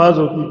نماز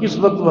ہوتی ہے، کس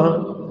وقت وہاں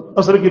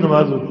عصر کی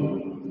نماز ہوتی ہے،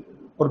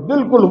 اور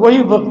بالکل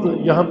وہی وقت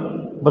یہاں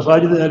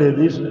مساجد اہل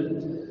حدیث میں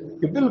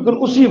کہ بالکل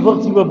اسی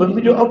وقت کی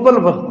پابندی جو اول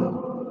وقت ہے،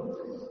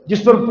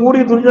 جس پر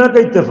پوری دنیا کا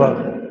اتفاق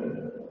ہے،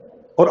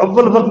 اور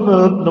اول وقت میں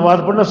نماز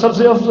پڑھنا سب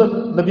سے افضل۔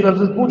 نبی علیہ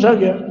سے پوچھا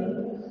گیا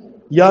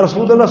یا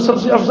رسول اللہ سب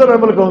سے افضل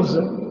عمل کون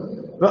سا؟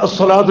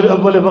 الصلاۃ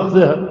اول وقت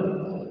ہے،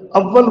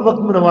 اول وقت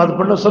میں نماز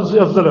پڑھنا سب سے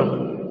افضل عمل۔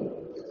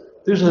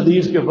 تو اس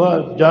حدیث کے بعد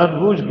جان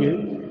بوجھ کے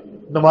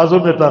نمازوں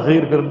میں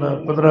تاخیر کرنا،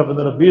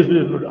 15-15 20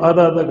 منٹ،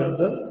 آدھا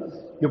گھنٹہ،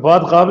 یہ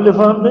بات قابل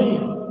فہم نہیں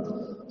ہے۔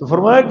 تو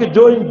فرمایا کہ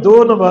جو ان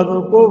 2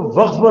 نمازوں کو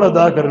وقت پر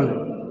ادا کر لے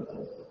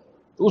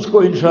تو اس کو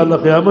انشاءاللہ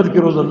قیامت کے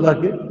روز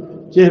اللہ کے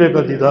چہرے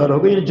کا دیدار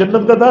ہوگا، یہ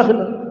جنت کا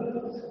داخلہ۔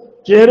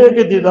 چہرے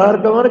کے دیدار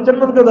کا معنی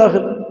جنت کا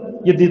داخلہ،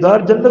 یہ دیدار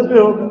جنت میں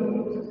ہوگا،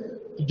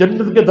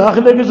 جنت کے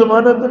داخلے کی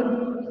ضمانت ہے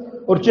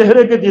اور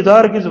چہرے کے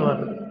دیدار کی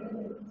ضمانت ہے۔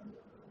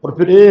 اور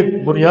پھر ایک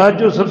بنیاد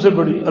جو سب سے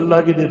بڑی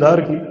اللہ کی دیدار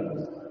کی،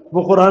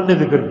 وہ قرآن نے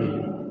ذکر کی ہے۔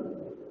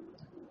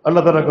 اللہ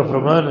تعالیٰ کا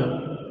فرمان ہے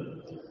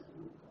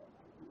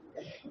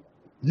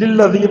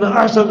للذین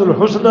احسنوا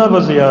الحسنى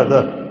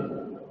وزیادہ،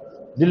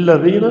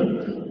 للذین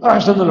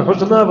احسنوا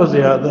الحسنى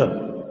وزیادہ،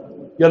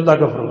 یہ اللہ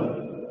کا فرمان ہے۔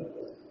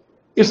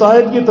 اس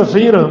آیت کی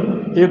تفسیر ہم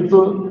ایک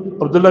تو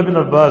عبداللہ بن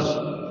عباس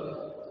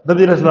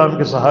نبی علیہ السلام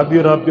کے صحابی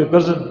اور آپ کے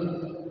کزن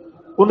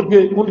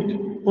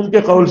ان کے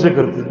قول سے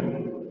کرتے ہیں،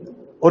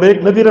 اور ایک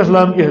نبی علیہ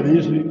السلام کی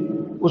حدیث بھی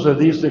اس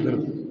حدیث سے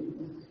کرتے ہیں۔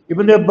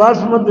 ابن عباس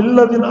محمد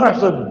للذین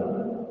احسنوا،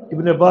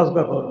 ابن عباس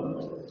کا قول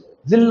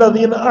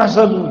للذین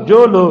احسنوا،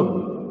 جو لوگ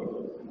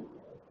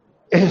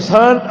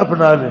احسان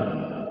اپنا لیں،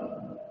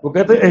 وہ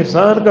کہتے ہیں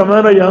احسان کا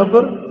معنی یہاں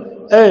پر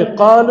اے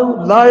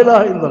قالوا لا الہ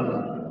الا اللہ،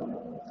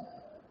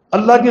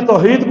 اللہ کی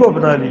توحید کو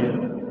اپنا لیا،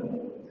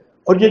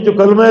 اور یہ جو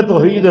کلمہ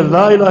توحید ہے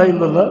لا الہ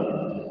الا اللہ،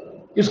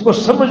 اس کو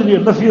سمجھ لیا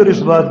نفی اور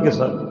اس بات کے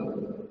ساتھ،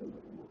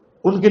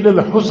 ان کے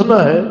لیے حسنہ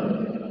ہے،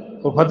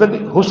 وہ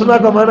حسنہ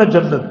کا معنی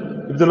جنت۔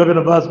 عبداللہ بن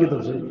عباس کی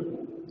طرف سے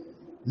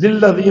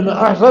للذین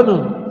احسنوا،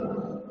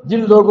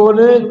 جن لوگوں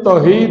نے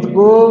توحید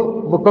کو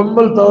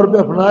مکمل طور پہ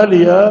اپنا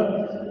لیا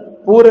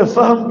پورے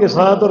فہم کے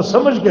ساتھ اور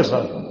سمجھ کے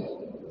ساتھ،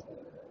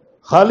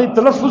 خالی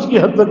تلفظ کی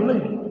حد تک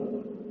نہیں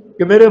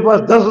کہ میرے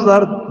پاس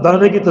 10,000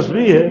 دانے کی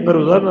تسبیح ہے، میں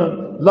روزانہ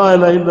لا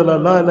الہ الا اللہ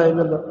لا الہ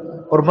الا اللہ،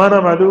 اور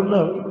معنی معلوم نہ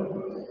ہو،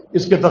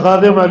 اس کے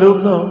تقاضے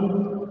معلوم نہ ہو،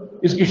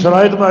 اس کی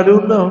شرائط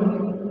معلوم نہ ہو،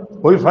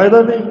 کوئی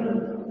فائدہ نہیں۔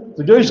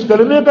 تو جو اس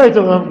کلمے کا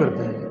اہتمام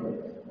کرتے ہیں،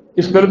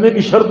 اس کلمے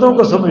کی شرطوں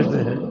کو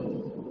سمجھتے ہیں،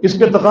 اس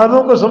کے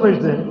تقاضوں کو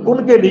سمجھتے ہیں،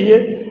 ان کے لیے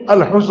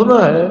الحسنہ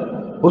ہے،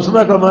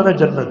 حسنہ کا معنی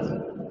جنت ہے۔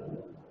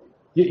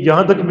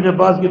 یہاں تک ابن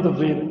عباس کی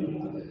تفسیر ہے۔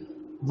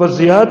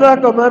 وزیادہ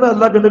کا معنی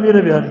اللہ کے نبی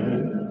نے بیان کیا،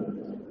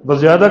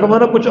 وزیادہ کا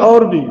معنی کچھ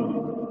اور بھی،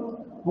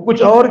 وہ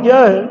کچھ اور کیا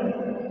ہے؟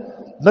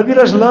 نبی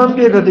علیہ السلام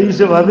کی ایک حدیث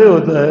سے واضح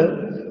ہوتا ہے،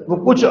 وہ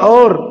کچھ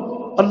اور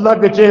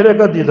اللہ کے چہرے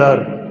کا دیدار،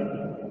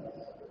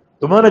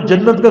 تمہارا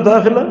جنت کا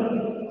داخلہ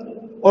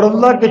اور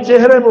اللہ کے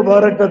چہرے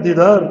مبارک کا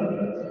دیدار،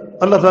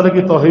 اللہ تعالیٰ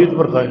کی توحید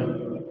پر قائم۔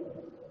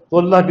 تو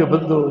اللہ کے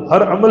بندو،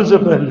 ہر عمل سے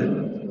پہلے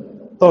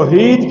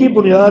توحید کی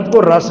بنیاد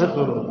کو راسخ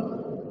کرو،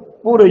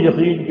 پورے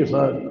یقین کے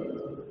ساتھ،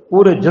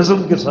 پورے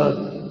جزم کے ساتھ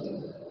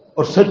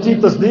اور سچی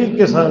تصدیق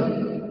کے ساتھ۔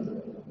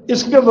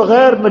 اس کے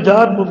بغیر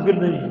نجات ممکن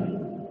نہیں ہے۔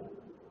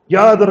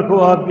 یاد رکھو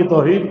آپ کی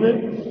توحید میں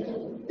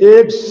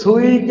ایک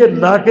سوئی کے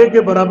ناکے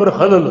کے برابر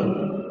خلل ہے،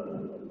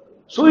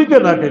 سوئی کے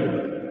ناکے کے۔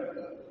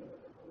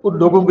 ان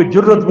لوگوں کی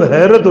جرت میں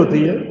حیرت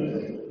ہوتی ہے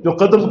جو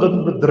قدم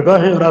قدم پہ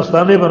درگاہیں اور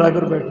آستانے بنا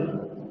کر بیٹھے ہیں،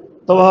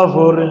 طواف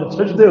ہو رہے ہیں،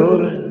 سجدے ہو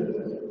رہے ہیں،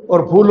 اور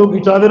پھولوں کی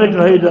چادریں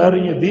چڑھائی جا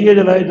رہی ہیں، دیے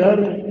جلائے جا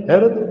رہے ہیں۔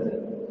 حیرت ہوتی ہے،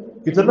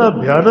 اتنا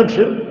بھیانک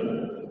شرک،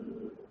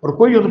 اور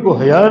کوئی ان کو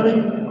حیا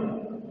نہیں،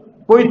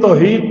 کوئی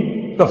توحید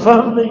کا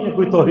فہم نہیں ہے،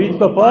 کوئی توحید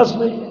کا پاس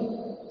نہیں ہے۔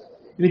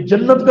 یعنی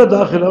جنت کا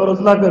داخلہ اور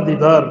اللہ کا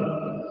دیدار،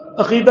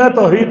 عقیدہ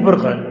توحید پر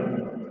قائم۔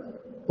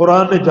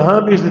 قرآن نے جہاں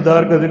بھی اس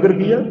دیدار کا ذکر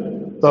کیا،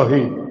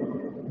 توحید،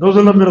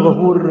 نزل من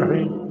غفور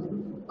الرحیم،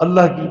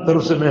 اللہ کی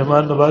طرف سے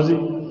مہمان نوازی۔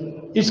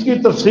 اس کی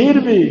تفسیر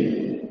بھی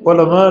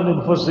علماء نے،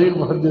 مفسرین،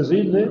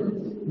 محدثین نے،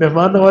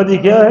 مہمان نوازی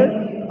کیا ہے؟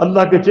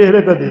 اللہ کے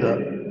چہرے کا دیدار،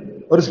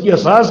 اور اس کی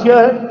اساس کیا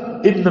ہے؟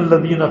 ان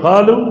الذین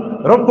قالوا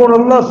ربنا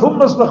اللہ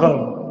ثم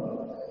استقاموا،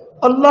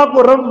 اللہ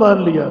کو رب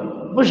مان لیا،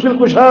 مشکل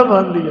کشا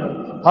مان لیا،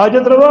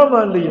 حاجت روا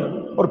مان لیا،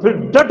 اور پھر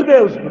ڈٹ گئے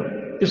اس پر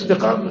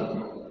استقامت،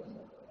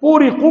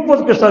 پوری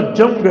قوت کے ساتھ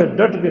جم گئے،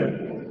 ڈٹ گئے،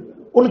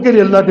 ان کے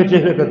لیے اللہ کے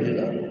چہرے کا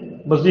دیدار،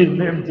 مزید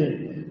نعمتیں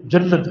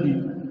جنت کی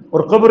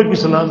اور قبر کی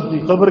سلامتی،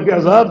 قبر کے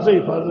عذاب سے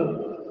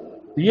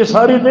حفاظت، یہ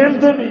ساری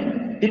نعمتیں بھی۔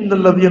 ان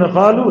الذین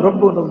قالوا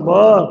ربنا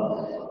اللہ،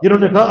 جنہوں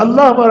نے کہا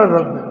اللہ ہمارا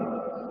رب ہے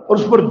اور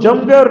اس پر جم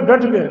گئے اور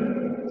ڈٹ گئے،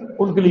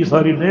 ان کے لیے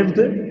ساری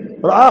نعمتیں۔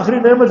 اور آخری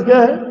نعمت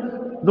کیا ہے؟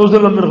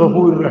 نزل من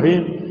غفور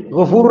الرحیم،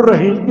 غفور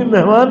الرحیم کی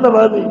مہمان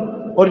نوازی،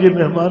 اور یہ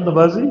مہمان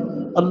نوازی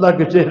اللہ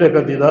کے چہرے کا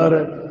دیدار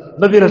ہے۔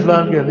 نبی علیہ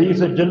السلام کی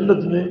حدیث ہے،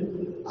 جنت میں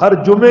ہر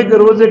جمعے کے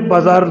روز ایک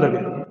بازار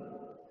لگے،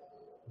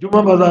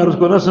 جمعہ بازار اس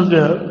کو نہ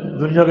سمجھے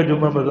دنیا کا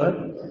جمعہ بازار،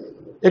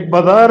 ایک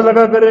بازار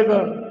لگا کرے گا،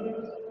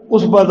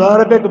 اس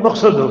بازار کا ایک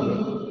مقصد ہوگا،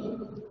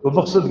 وہ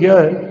مقصد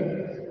کیا ہے؟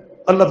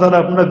 اللہ تعالیٰ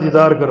اپنا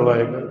دیدار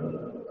کروائے گا۔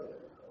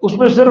 اس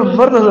میں صرف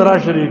مرد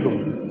حضرات شریک ہوں،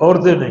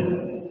 عورتیں نہیں۔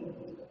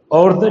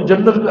 عورتیں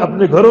جنت میں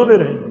اپنے گھروں میں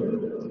رہیں گی،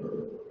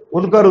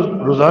 ان کا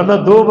روزانہ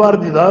 2 بار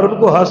دیدار ان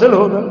کو حاصل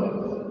ہوگا،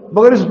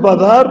 مگر اس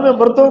بازار میں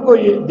مردوں کو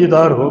یہ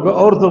دیدار ہوگا،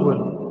 عورتوں کو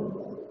نہیں۔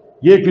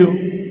 یہ کیوں؟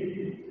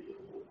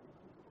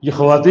 یہ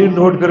خواتین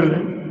نوٹ کر لیں،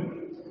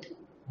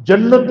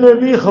 جنت میں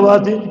بھی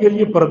خواتین کے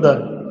لیے پردہ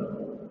ہے۔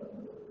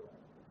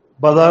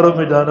 بازاروں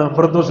میں جانا،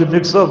 مردوں سے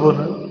مکس اپ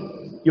ہونا،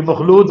 یہ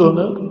مخلوط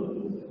ہونا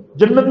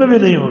جنت میں بھی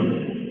نہیں ہوگا۔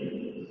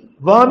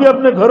 وہاں بھی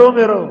اپنے گھروں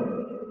میں رہو،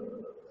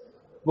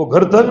 وہ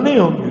گھر تنگ نہیں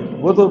ہوں گے،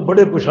 وہ تو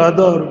بڑے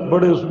کشادہ اور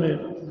بڑے اس میں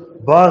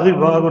باغ ہی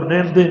باغ اور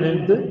نعمتیں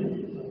نعمتیں،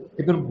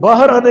 لیکن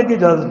باہر آنے کی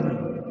اجازت نہیں،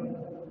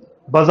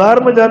 بازار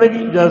میں جانے کی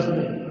اجازت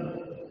نہیں،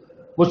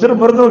 وہ صرف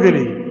مردوں کے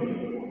لیے،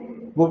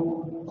 وہ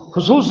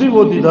خصوصی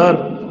وہ دیدار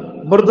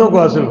مردوں کو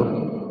حاصل ہوگا۔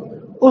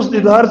 اس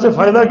دیدار سے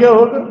فائدہ کیا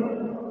ہوگا؟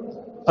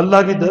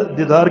 اللہ کی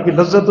دیدار کی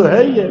لذت تو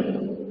ہے ہی ہے،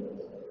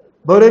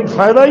 اور ایک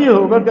فائدہ یہ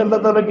ہوگا کہ اللہ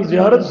تعالیٰ کی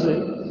زیارت سے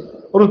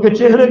اور اس کے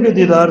چہرے کے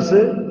دیدار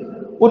سے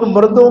ان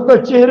مردوں کا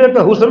چہرے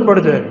کا حسن بڑھ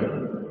جائے گا،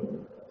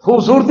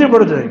 خوبصورتی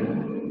بڑھ جائے گی،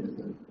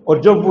 اور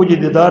جب وہ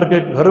یہ دیدار کے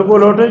گھر کو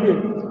لوٹیں گے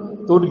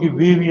تو ان کی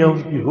بیویاں،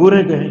 ان کی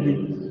حوریں کہیں گی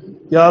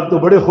کہ آپ تو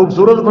بڑے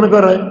خوبصورت بن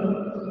کر آئے،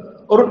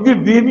 اور ان کی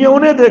بیویاں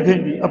انہیں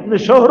دیکھیں گی، اپنے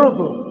شوہروں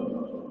کو،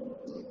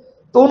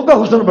 تو ان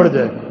کا حسن بڑھ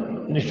جائے گا،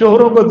 یعنی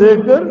شوہروں کو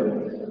دیکھ کر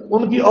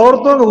ان کی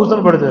عورتوں کا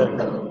حسن بڑھ جائے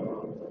گا،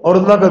 اور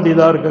اللہ کا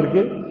دیدار کر کے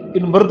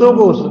ان مردوں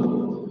کو حسن،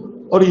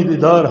 اور یہ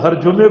دیدار ہر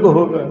جمعے کو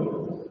ہوگا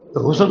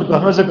تو حسن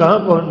کہاں سے کہاں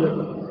پہنچ جائے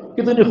گا،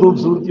 کتنی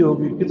خوبصورتی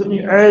ہوگی، کتنی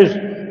عیش،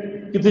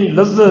 کتنی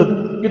لذت،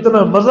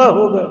 کتنا مزہ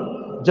ہوگا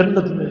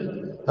جنت میں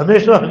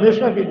ہمیشہ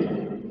ہمیشہ کے لیے،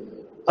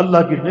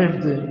 اللہ کی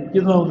نعمتیں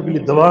کتنا ان کے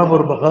لیے دوام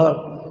اور بقا،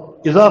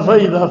 اضافہ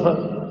اضافہ،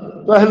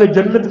 تو اہل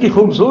جنت کی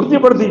خوبصورتی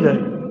بڑھتی جائے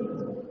گی،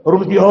 اور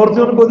ان کی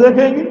عورتیں ان کو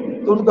دیکھیں گی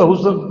تو ان کا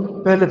حسن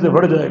پہلے سے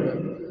بڑھ جائے گا،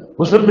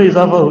 حسن میں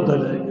اضافہ ہوتا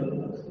جائے گا۔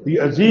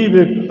 یہ عجیب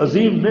ایک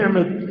عظیم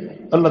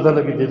نعمت اللہ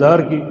تعالیٰ کے دیدار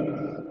کی،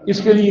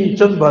 اس کے لیے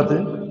چند باتیں،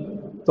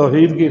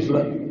 توحید کی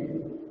اصلاح،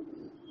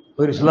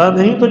 اور اصلاح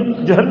نہیں تو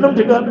جہنم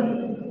ٹھکانا،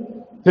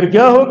 پھر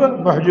کیا ہوگا؟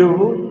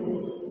 محجوب،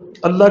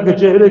 اللہ کے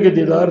چہرے کے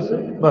دیدار سے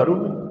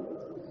محروم۔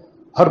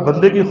 ہر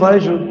بندے کی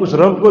خواہش ہو اس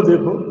رب کو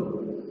دیکھو،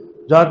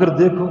 جا کر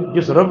دیکھو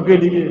جس رب کے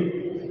لیے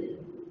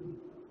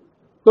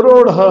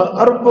کروڑوں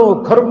اربوں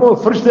کھربوں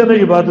فرشتے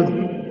نے عبادت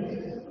کی،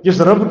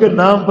 جس رب کے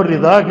نام پر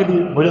رضا کے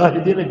لیے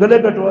مجاہدین نے گلے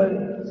کٹوائے،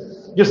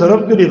 جس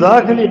رب کی رضا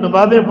کے لیے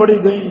نمازیں پڑھی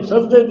گئیں،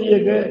 صدقے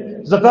دیے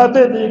گئے،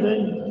 زکاتیں دی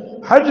گئیں،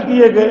 حج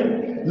کیے گئے،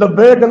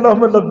 لبیک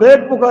اللہم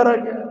لبیک پکارا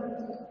گیا،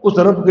 اس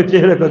رب کے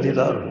چہرے کا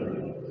دیدار ہو،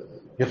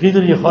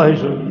 یقیناً یہ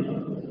خواہش ہوگی،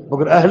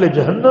 مگر اہل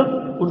جہنم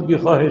ان کی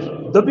خواہش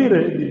دبی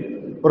رہے گی،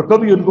 اور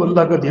کبھی ان کو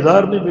اللہ کا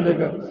دیدار نہیں ملے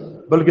گا،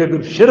 بلکہ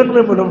اگر شرک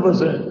میں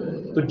ملوث ہیں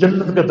تو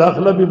جنت کا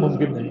داخلہ بھی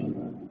ممکن نہیں۔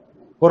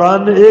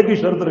 قرآن نے ایک ہی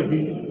شرط رکھی،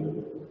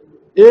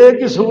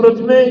 ایک ہی صورت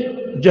میں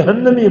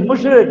جہنمی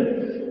مشرک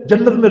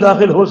جنت میں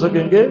داخل ہو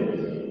سکیں گے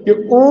کہ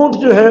اونٹ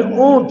جو ہے،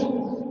 اونٹ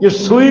یہ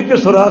سوئی کے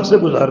سوراخ سے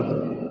گزار دو،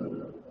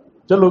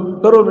 چلو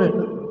کرو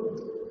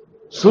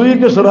محنت، سوئی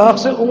کے سوراخ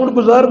سے اونٹ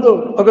گزار دو،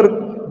 اگر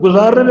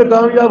گزارنے میں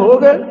کامیاب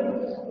ہو گئے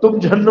تم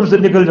جہنم سے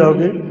نکل جاؤ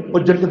گے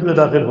اور جنت میں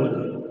داخل ہو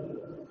جاؤ گے۔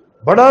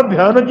 بڑا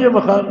بھیانک یہ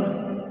مقام ہے،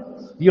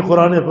 یہ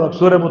قرآن پاک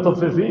سورہ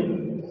مطففین،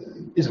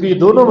 اس کے یہ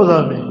دونوں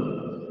مضامین،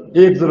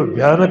 ایک طرف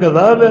بھیانک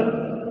عذاب ہے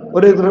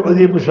اور ایک طرف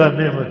عظیم شان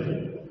نعمت ہے۔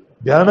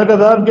 بھیانک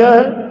عذاب کیا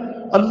ہے؟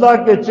 اللہ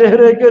کے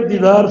چہرے کے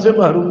دیدار سے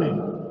محرومی،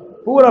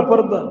 پورا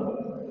پردہ،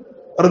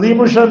 اور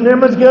عظیم شان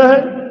نعمت کیا ہے؟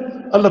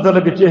 اللہ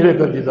تعالیٰ کے چہرے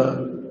کا دیدار،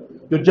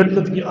 جو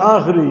جنت کی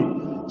آخری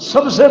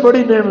سب سے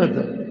بڑی نعمت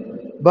ہے،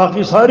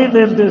 باقی ساری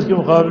نعمتیں اس کے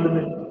مقابلے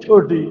میں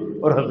چھوٹی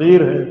اور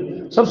حقیر ہے،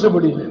 سب سے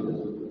بڑی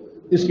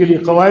نعمت۔ اس کے لیے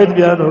قواعد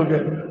بیان ہو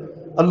گئے،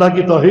 اللہ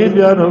کی توحید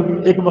بیان ہوگی،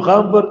 ایک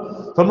مقام پر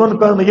فمن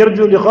کان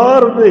یرجو لقاء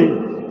ربہ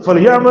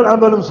فلیعمل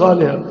عملا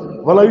صالحا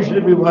ولا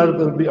یشرک بعبادۃ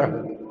ربہ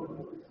احدا۔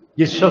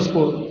 جس شخص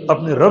کو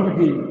اپنے رب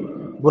کی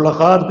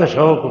ملاقات کا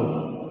شوق ہو،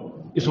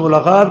 اس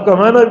ملاقات کا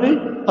معنی بھی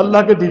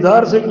اللہ کے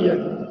دیدار سے کیا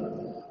گیا،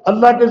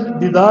 اللہ کے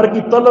دیدار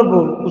کی طلب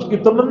ہو، اس کی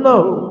تمنا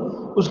ہو،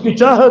 اس کی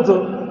چاہت ہو،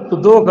 تو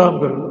دو کام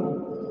کرو،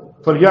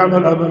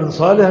 فلیعمل عملا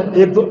صالحا،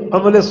 ایک تو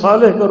عمل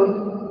صالح کرو،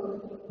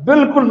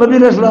 بالکل نبی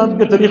علیہ السلام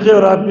کے طریقے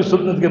اور آپ کی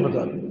سنت کے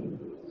مطابق۔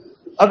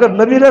 اگر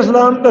نبی علیہ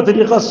السلام کا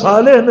طریقہ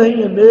صالح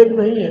نہیں ہے، نیک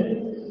نہیں ہے،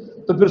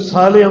 تو پھر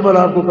صالح عمل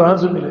آپ کو کہاں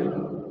سے ملے گا؟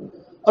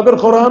 اگر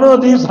قرآن و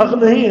حدیث حق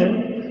نہیں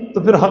ہے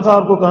تو پھر حق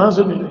آپ کو کہاں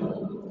سے ملے گا؟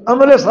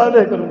 عمل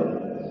صالح کرنا،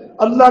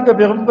 اللہ کے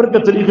پیغمبر کے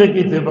طریقے کی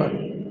اتباع۔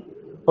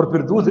 اور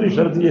پھر دوسری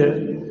شرط یہ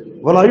ہے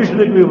ولا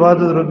یشرک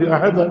بعبادۃ ربہ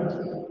احدا،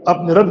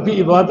 اپنے رب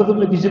کی عبادت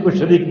میں کسی کو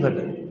شریک نہ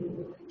کرے،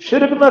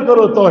 شرک نہ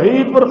کرو،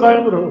 توحید پر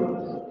قائم رہو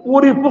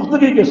پوری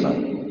پختگی کے ساتھ،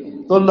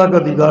 تو اللہ کا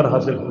دیدار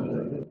حاصل ہو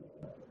جائے گا۔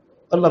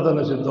 اللہ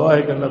تعالیٰ سے دعا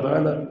ہے کہ اللہ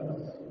تعالیٰ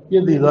یہ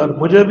دیدار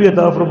مجھے بھی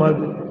عطا فرما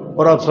دے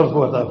اور آپ سب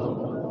کو عطا فرما،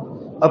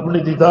 اپنے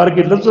دیدار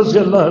کی لذت سے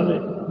اللہ ہمیں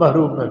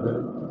محروم نہ کرے۔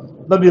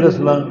 نبی علیہ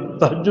السلام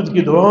تہجد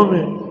کی دعاؤں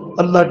میں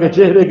اللہ کے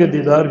چہرے کے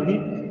دیدار کی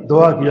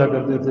دعا کیا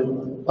کرتے تھے،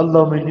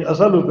 اللہم انی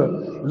اسألک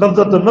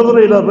لذۃ النظر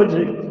الی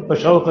وجہک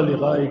وشوق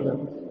لقائک،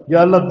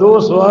 یا اللہ دو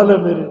سوال ہے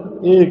میرے،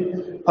 ایک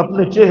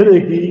اپنے چہرے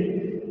کی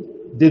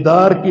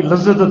دیدار کی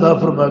لذت عطا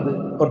فرما دے،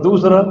 اور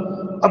دوسرا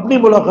اپنی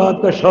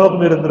ملاقات کا شوق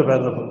میرے اندر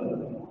پیدا فرما دے۔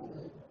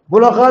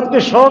 ملاقات کے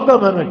شوق کا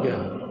معنی کیا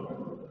ہے؟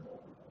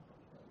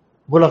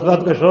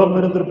 ملاقات کا شوق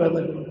میرے اندر پیدا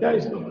کرو، کیا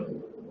اس کا معنی؟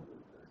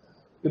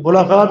 کہ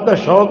ملاقات کا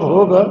شوق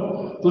ہوگا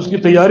تو اس کی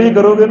تیاری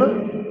کرو گے نا۔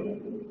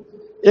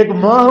 ایک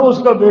ماں ہو، اس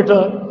کا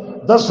بیٹا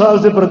 10 سال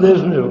سے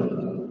پردیش میں ہو،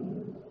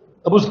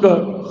 اب اس کا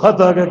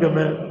خط آ گیا کہ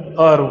میں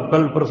آ رہا ہوں،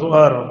 کل پرسوں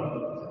آ رہا ہوں،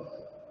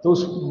 تو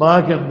اس ماں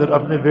کے اندر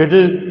اپنے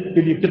بیٹے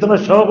کے لیے کتنا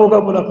شوق ہوگا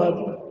ملاقات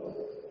کا،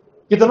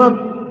 کتنا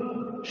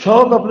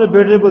شوق اپنے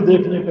بیٹے کو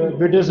دیکھنے کا،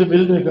 بیٹے سے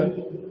ملنے کا،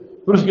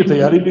 پھر اس کی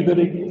تیاری بھی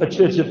کرے گی،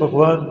 اچھے اچھے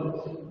پکوان،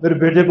 میرے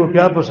بیٹے کو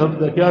کیا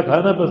پسند ہے، کیا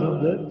کھانا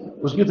پسند ہے،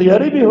 اس کی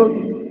تیاری بھی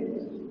ہوگی۔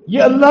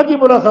 یہ اللہ کی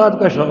ملاقات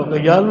کا شوق ہے.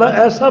 یا اللہ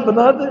ایسا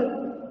بنا دے،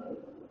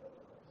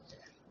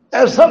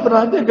 ایسا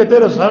بنا دے کہ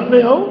تیرے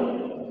سامنے آؤں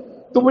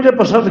تو مجھے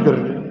پسند کر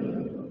لے.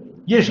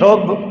 یہ شوق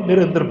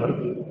میرے اندر بھر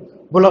دے،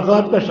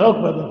 ملاقات کا شوق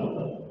پیدا ہوتا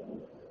ہے.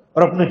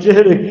 اور اپنے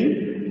چہرے کی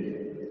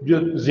جو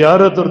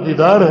زیارت اور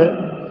دیدار ہے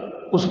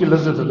اس کی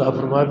لذت عطا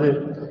فرما دے.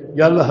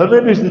 یا اللہ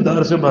ہمیں بھی اس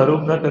دیدار سے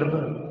محروم نہ کرنا،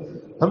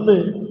 ہم نے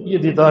یہ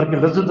دیدار کی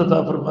لذت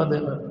عطا فرما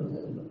دینا.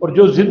 اور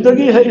جو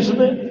زندگی ہے اس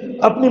میں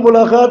اپنی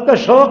ملاقات کا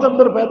شوق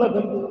اندر پیدا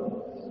کر دے.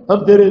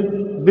 ہم تیرے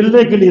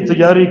ملنے کے لیے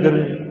تیاری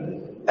کریں،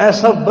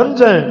 ایسا بن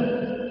جائیں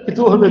کہ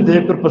تو ہمیں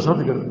دیکھ کر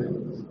پسند کر دے،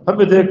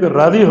 ہمیں دیکھ کر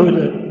راضی ہو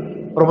جائے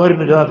اور ہماری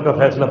نجات کا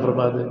فیصلہ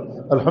فرما دے.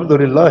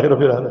 الحمدللہ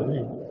رب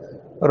العالمین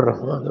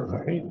الرحمن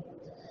الرحیم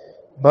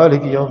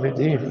مالک یوم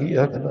الدین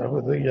ایاک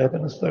نعبد و ایاک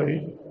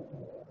نستعین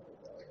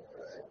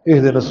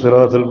اهدنا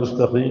الصراط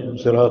المستقیم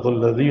صراط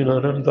الذین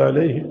انعمت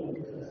علیہم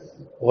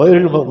غیر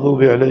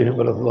المغضوب علیہم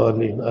ولا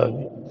الضالین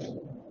آمین.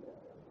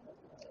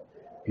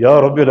 یا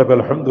رب لك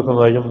الحمد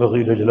كما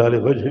ينبغي لجلال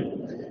وجهك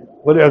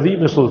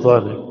ولعظيم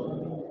سلطانك.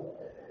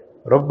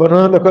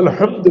 ربنا لك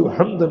الحمد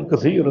حمدا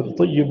كثيرا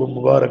طيبا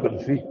مباركا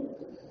فيه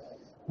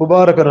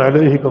مباركا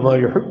عليه كما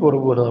يحب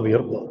ربنا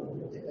ويرضى.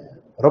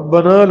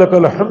 ربنا لك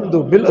الحمد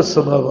ملء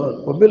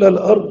السماوات وملء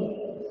الأرض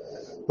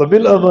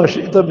وملء ما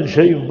شئت من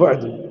شيء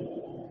بعد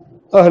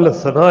أهل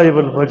الثناء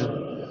والمجد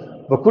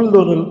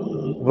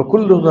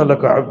وكلنا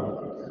لك عبد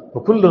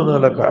وكلنا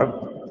لك عبد.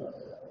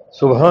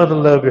 سبحان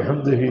الله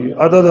بحمده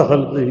عدد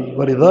خلقه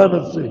ورضا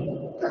نفسه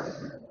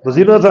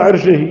وزنة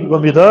عرشه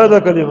ومداد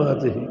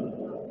كلماته.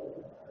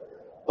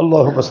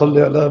 اللهم صل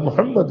على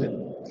محمد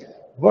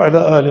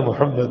وعلى آل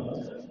محمد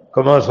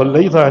كما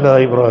صليت على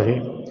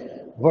إبراهيم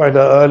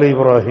وعلى آل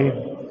إبراهيم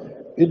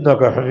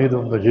إنك حميد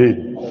مجيد.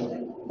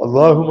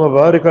 اللهم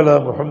بارك على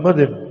محمد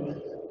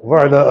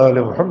وعلى آل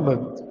محمد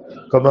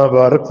كما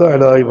باركت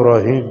على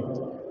إبراهيم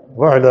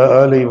وعلى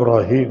آل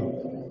إبراهيم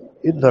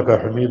إنك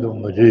حميد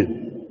مجيد.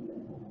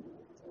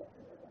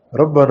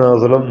 ربنا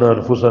ظلمنا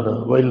أنفسنا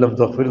وإن لم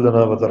تغفر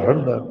لنا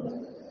وترحمنا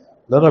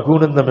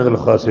لنكونن من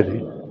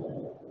الخاسرين.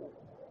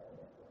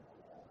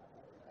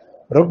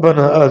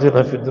 ربنا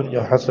آتنا في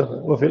الدنيا حسنة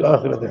وفي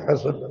الآخرة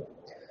حسنة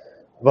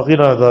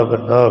وقنا عذاب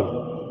النار.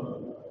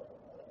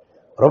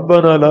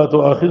 ربنا لا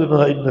تؤاخذنا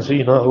إن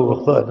نسينا أو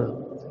أخطأنا.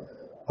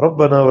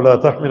 ربنا ولا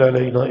تحمل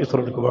علينا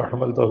إصرا كما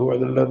حملته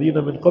على الذين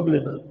من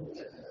قبلنا.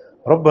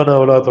 ربنا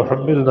ولا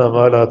تحملنا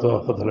ما لا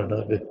طاقة لنا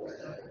به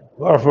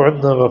واعف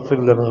عنا واغفر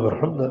لنا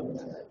وارحمنا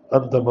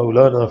أنت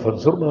مولانا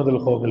فانصرنا على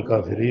القوم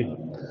الكافرين.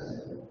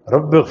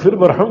 رب اغفر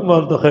وارحم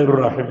وأنت خير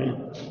الراحمين.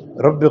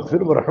 رب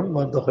اغفر وارحم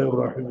وأنت خير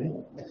الراحمين.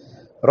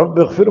 رب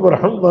اغفر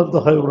وارحم وأنت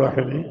خير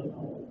الراحمين.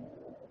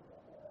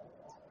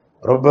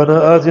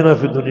 ربنا آتنا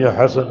في الدنيا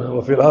حسنة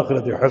وفي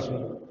الآخرة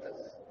حسنة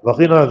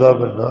وقنا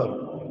عذاب النار.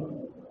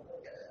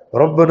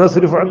 ربنا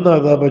اصرف عنا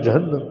عذاب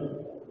جهنم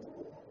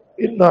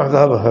إن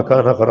عذابها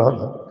كان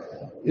غراما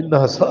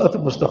إنها ساءت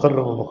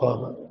مستقرا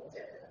ومقاما.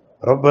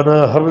 ربنا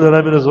هب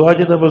لنا من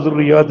أزواجنا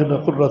وذرياتنا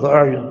قرة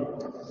أعين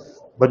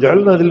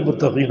واجعلنا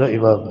للمتقين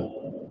إماما.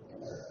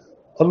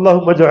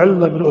 اللهم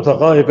اجعلنا من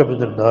أتقائك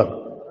من النار.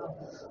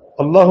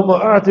 اللهم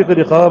أعتق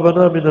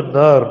رقابنا من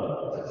النار.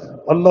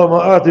 اللهم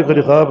أعتق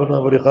رقابنا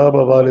ورقاب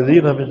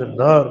والدينا من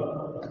النار.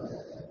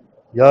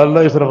 یا اللہ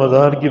اس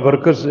رمضان کی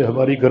برکت سے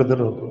ہماری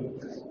گردنوں کو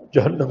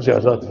جہنم سے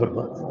آزاد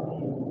فرما.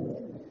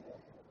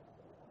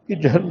 کہ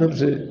جہنم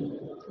سے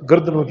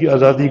گردنوں کی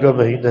آزادی کا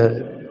مہینہ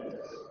ہے.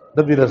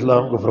 نبی علیہ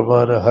السلام کو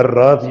فرمان ہے ہر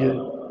رات یہ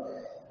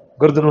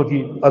گردنوں کی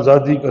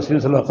آزادی کا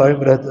سلسلہ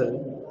قائم رہتا ہے.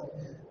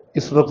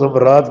 اس وقت ہم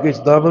رات کے اس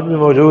دامن میں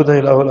موجود ہیں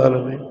الہ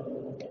العالمین،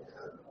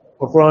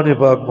 اور قرآن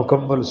پاک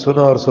مکمل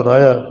سنا اور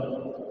سنایا.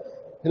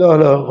 الہ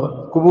العالمین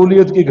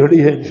قبولیت کی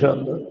گھڑی ہے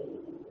انشاءاللہ.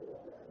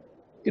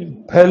 ان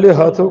پھیلے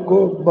ہاتھوں کو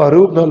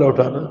محروم نہ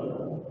لوٹانا.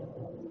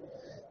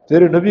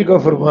 تیرے نبی کا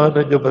فرمان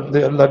ہے جو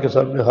بندے اللہ کے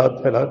سامنے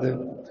ہاتھ پھیلا دیں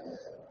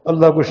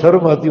اللہ کو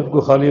شرم آتی ان کو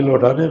خالی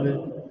لوٹانے میں.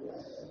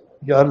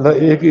 یا اللہ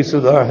ایک ہی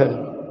صدا ہے،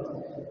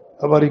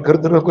 ہماری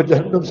گردنوں کو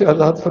جہنم سے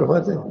آزاد فرما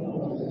دے.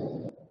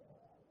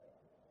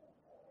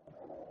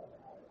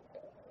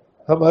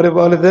 ہمارے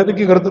والدین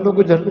کی گردنوں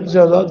کو جہنم سے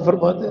آزاد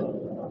فرما دے.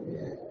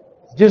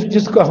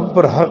 جس کا ہم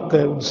پر حق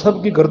ہے ان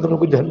سب کی گردنوں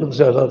کو جہنم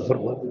سے آزاد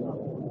فرما دے.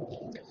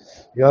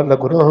 یا اللہ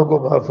گناہوں کو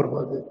معاف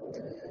فرما دے،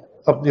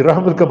 اپنی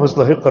رحمت کا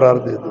مستحق قرار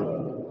دے دے.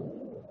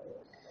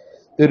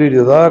 تیری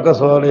رضا کا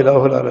سوال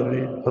الہ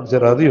العالمین ہم سے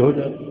راضی ہو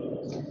جائے.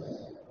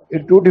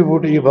 ان ٹوٹی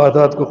پھوٹی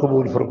عبادات کو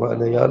قبول فرما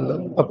لے. یا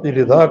اللہ اپنی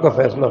رضا کا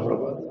فیصلہ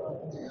فرما دے،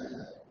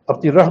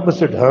 اپنی رحمت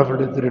سے ڈھانپ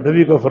لے. تیرے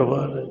نبی کا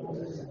فرمان ہے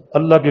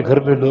اللہ کے گھر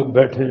میں لوگ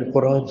بیٹھیں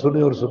قرآن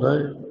سنیں اور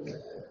سنائیں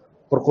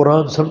اور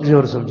قرآن سمجھیں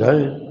اور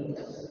سمجھائیں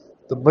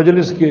تو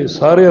مجلس کے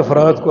سارے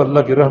افراد کو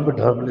اللہ کی رحمت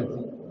ڈھانپ لیتی.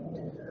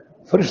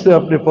 فرشتے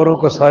اپنے پروں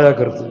کا سایہ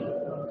کرتے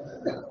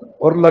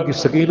اور اللہ کی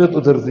سکینت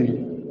اترتی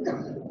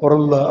اور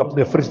اللہ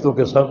اپنے فرشتوں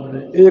کے سامنے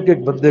ایک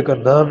ایک بندے کا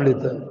نام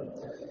لیتا ہے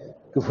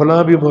کہ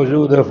فلاں بھی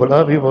موجود ہے،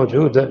 فلاں بھی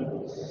موجود ہے.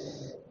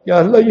 یا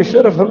اللہ یہ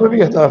شرف ہمیں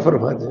بھی عطا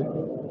فرما دے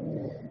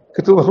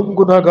کہ تو ہم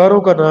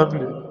گناہگاروں کا نام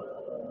لے.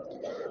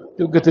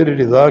 کیونکہ تیری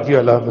رضا کی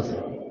علامت ہے۔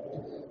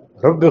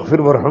 رب اغفر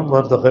ورحم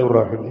وانت خیر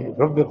الراحمین،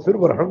 رب اغفر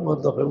ورحم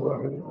وانت خیر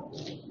الراحمین۔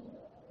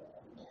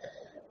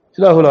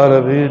 الہ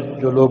العالمین،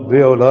 جو لوگ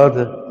بے اولاد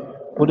ہیں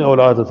انہیں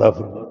اولاد عطا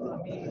فرما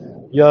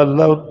دے یا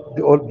اللہ،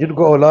 جن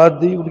کو اولاد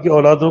دی ان کی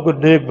اولادوں کو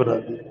نیک بنا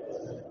دے،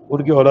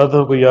 ان کی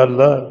اولادوں کو یا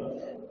اللہ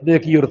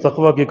نیکی اور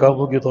تقوی کے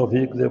کاموں کی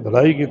توفیق دے،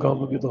 بھلائی کے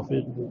کاموں کی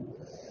توفیق دے۔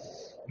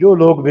 جو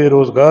لوگ بے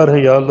روزگار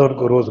ہیں یا اللہ ان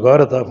کو روزگار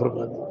عطا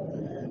فرما دے،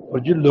 اور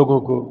جن لوگوں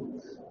کو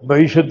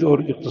معیشت اور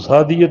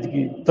اقتصادیت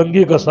کی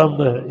تنگی کا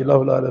سامنا ہے الہ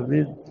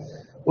العالمین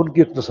ان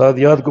کی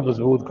اقتصادیات کو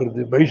مضبوط کر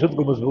دے، معیشت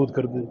کو مضبوط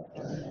کر دے،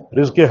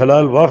 رزق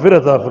حلال وافر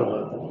عطا فرما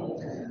دے۔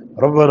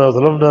 ربنا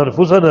ظلمنا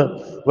انفسنا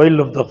وان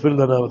لم تغفر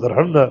لنا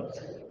وترحمنا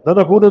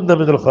لنكونن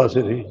من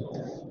الخاسرین،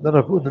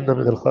 لنكونن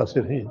من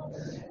الخاسرین۔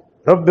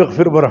 رب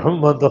اغفر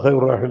ورحم وانت خیر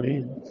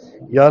الراحمین،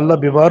 یا اللہ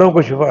بیماروں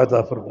کو شفا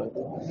عطا فرما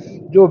دے،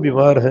 جو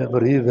بیمار ہیں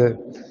مریض ہیں،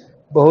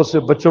 بہت سے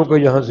بچوں کا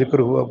یہاں ذکر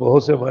ہوا،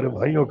 بہت سے ہمارے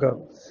بھائیوں کا،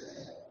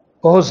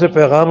 بہت سے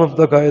پیغام ہم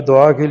تک آئے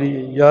دعا کے لیے،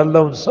 یا اللہ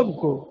ان سب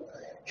کو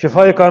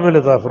شفا کامل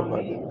عطا فرما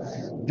دے۔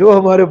 جو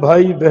ہمارے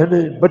بھائی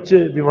بہنیں بچے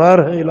بیمار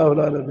ہیں الہ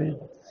العالمین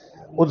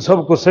ان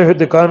سب کو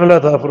صحت کاملہ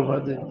عطا فرما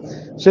دے،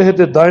 صحت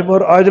دائمہ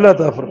اور عاجلہ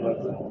عطا فرما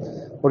دے۔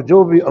 اور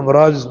جو بھی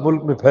امراض اس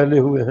ملک میں پھیلے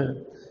ہوئے ہیں،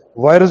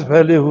 وائرس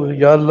پھیلے ہوئے ہیں،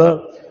 یا اللہ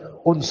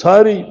ان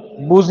ساری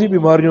موذی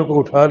بیماریوں کو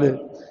اٹھا لے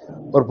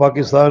اور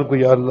پاکستان کو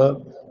یا اللہ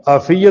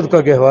عافیت کا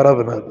گہوارہ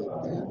بنا دے،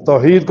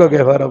 توحید کا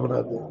گہوارہ بنا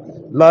دے،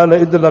 لا الہ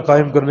الا اللہ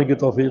قائم کرنے کی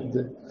توفیق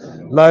دے۔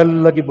 لا الہ الا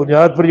اللہ کی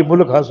بنیاد پر یہ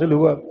ملک حاصل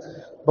ہوا،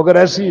 مگر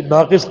ایسی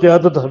ناقص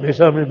قیادت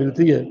ہمیشہ ہمیں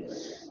ملتی ہے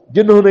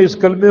جنہوں نے اس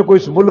کلمے کو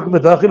اس ملک میں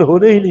داخل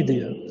ہونے ہی نہیں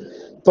دیا،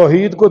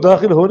 توحید کو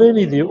داخل ہونے ہی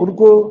نہیں دیا، ان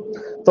کو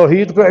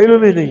توحید کا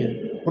علم ہی نہیں ہے،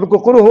 ان کو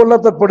قل ہو اللہ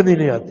تک پڑھنی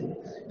نہیں آتی۔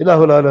 الہ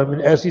العالمین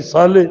ایسی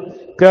صالح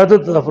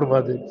قیادت عطا فرما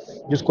دے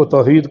جس کو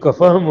توحید کا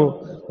فہم ہو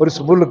اور اس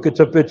ملک کے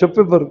چپے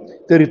چپے پر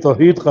تیری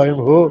توحید قائم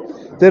ہو،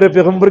 تیرے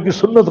پیغمبر کی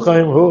سنت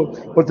قائم ہو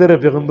اور تیرے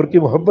پیغمبر کی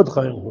محبت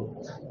قائم ہو۔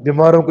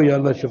 بیماروں کو یا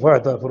اللہ شفا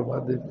عطا فرما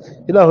دے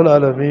الہ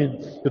العالمین،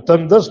 جو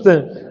تنگ دست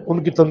ہیں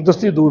ان کی تنگ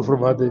دستی دور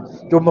فرما دے،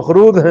 جو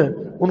مقروض ہیں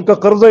ان کا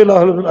قرضہ الہ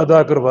العالمین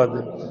ادا کروا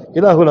دے۔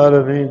 الہ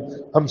العالمین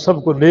ہم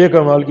سب کو نیک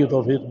اعمال کی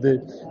توفیق دے،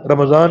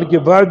 رمضان کے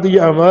بعد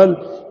یہ اعمال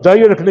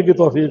جاری رکھنے کی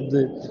توفیق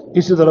دے،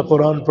 اسی طرح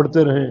قرآن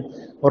پڑھتے رہیں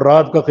اور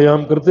رات کا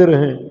قیام کرتے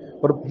رہیں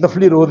اور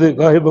نفلی روزے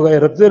گاہے بگاہے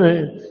رکھتے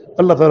رہیں،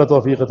 اللہ تعالیٰ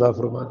توفیق عطا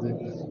فرما دے۔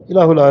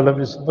 الہ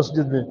العالمین اس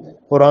مسجد میں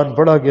قرآن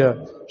پڑھا گیا،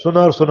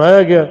 سنا اور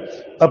سنایا گیا،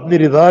 اپنی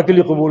رضا کے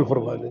لیے قبول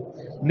فرما دے،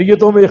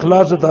 نیتوں میں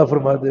اخلاص عطا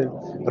فرما دے۔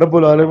 رب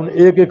العالمین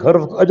ایک ایک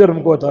حرف کا اجر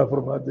ہم کو عطا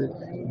فرما دے،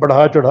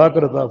 بڑھا چڑھا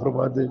کر عطا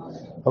فرما دے۔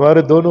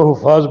 ہمارے دونوں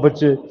حفاظ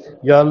بچے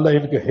یا اللہ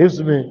ان کے حفظ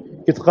میں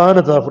اتقان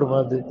عطا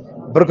فرما دے،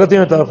 برکتیں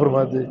عطا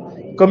فرما دے،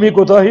 کمی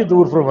کوتاہی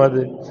دور فرما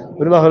دے۔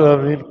 اللہ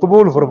العالمین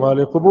قبول فرما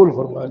لے، قبول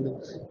فرما لے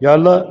یا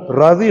اللہ،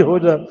 راضی ہو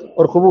جا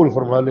اور قبول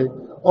فرما لے،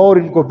 اور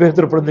ان کو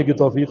بہتر پڑھنے کی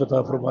توفیق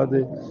عطا فرما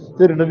دے۔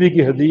 تیرے نبی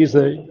کی حدیث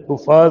ہے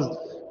حفاظ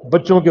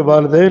بچوں کے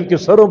والدین کے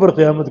سروں پر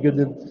قیامت کے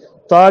دن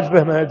تاج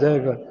پہنایا جائے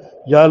گا،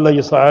 یا اللہ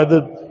یہ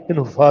سعادت ان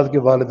حفاظ کے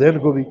والدین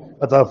کو بھی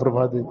عطا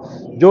فرما دے۔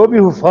 جو بھی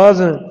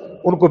حفاظ ہیں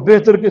ان کو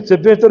بہتر سے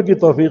بہتر کی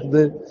توفیق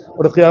دے،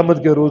 اور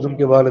قیامت کے روز ان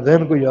کے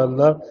والدین کو یا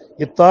اللہ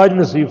یہ تاج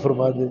نصیب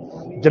فرما دے،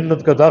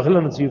 جنت کا داخلہ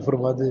نصیب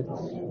فرما دے،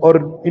 اور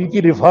ان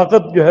کی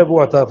رفاقت جو ہے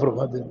وہ عطا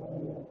فرما دے۔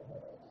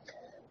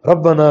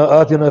 ربنا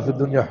آتنا فی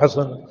الدنیا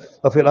حسنہ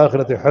وفی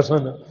الآخرۃ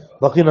حسنہ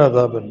وقنا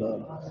عذاب النار۔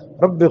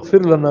 رب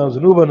اغفر لنا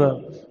ذنوبنا،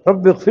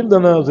 رب اغفر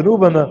لنا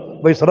ذنوبنا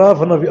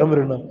واسرافنا فی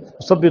امرنا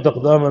وثبت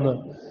اقدامنا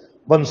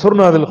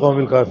وانصرنا علی القوم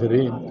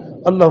الکافرین۔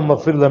 اللهم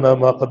اغفر لنا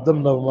ما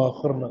قدمنا وما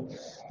أخرنا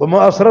وما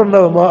أسررنا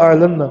وما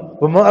أعلنا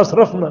وما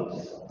أسرفنا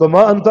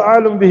وما أنت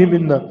أعلم به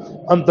منا،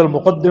 أنت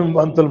المقدم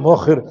وأنت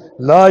المؤخر،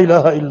 لا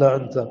إله إلا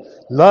أنت،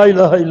 لا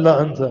إله إلا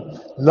أنت،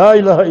 لا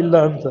إله إلا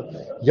أنت،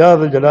 يا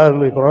ذا الجلال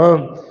والإكرام،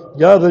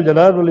 يا ذا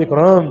الجلال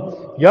والإكرام،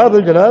 يا ذا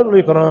الجلال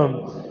والإكرام،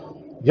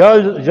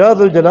 يا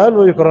ذا الجلال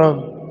والإكرام۔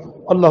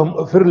 اللهم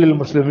اغفر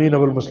للمسلمين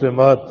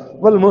والمسلمات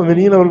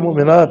والمؤمنين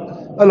والمؤمنات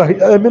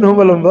الأحياء منهم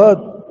والأموات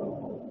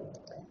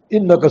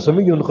إنك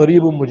سميع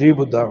قريب مجيب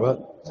الدعوات۔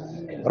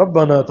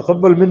 ربنا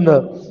تقبل منا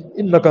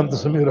إنك أنت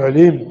السميع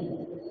العليم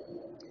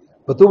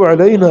وتب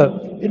علينا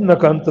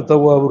إنك أنت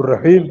التواب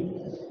الرحيم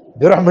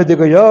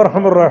برحمتك يا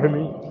أرحم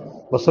الراحمين،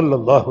 وصلى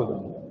الله عليه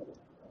وسلم۔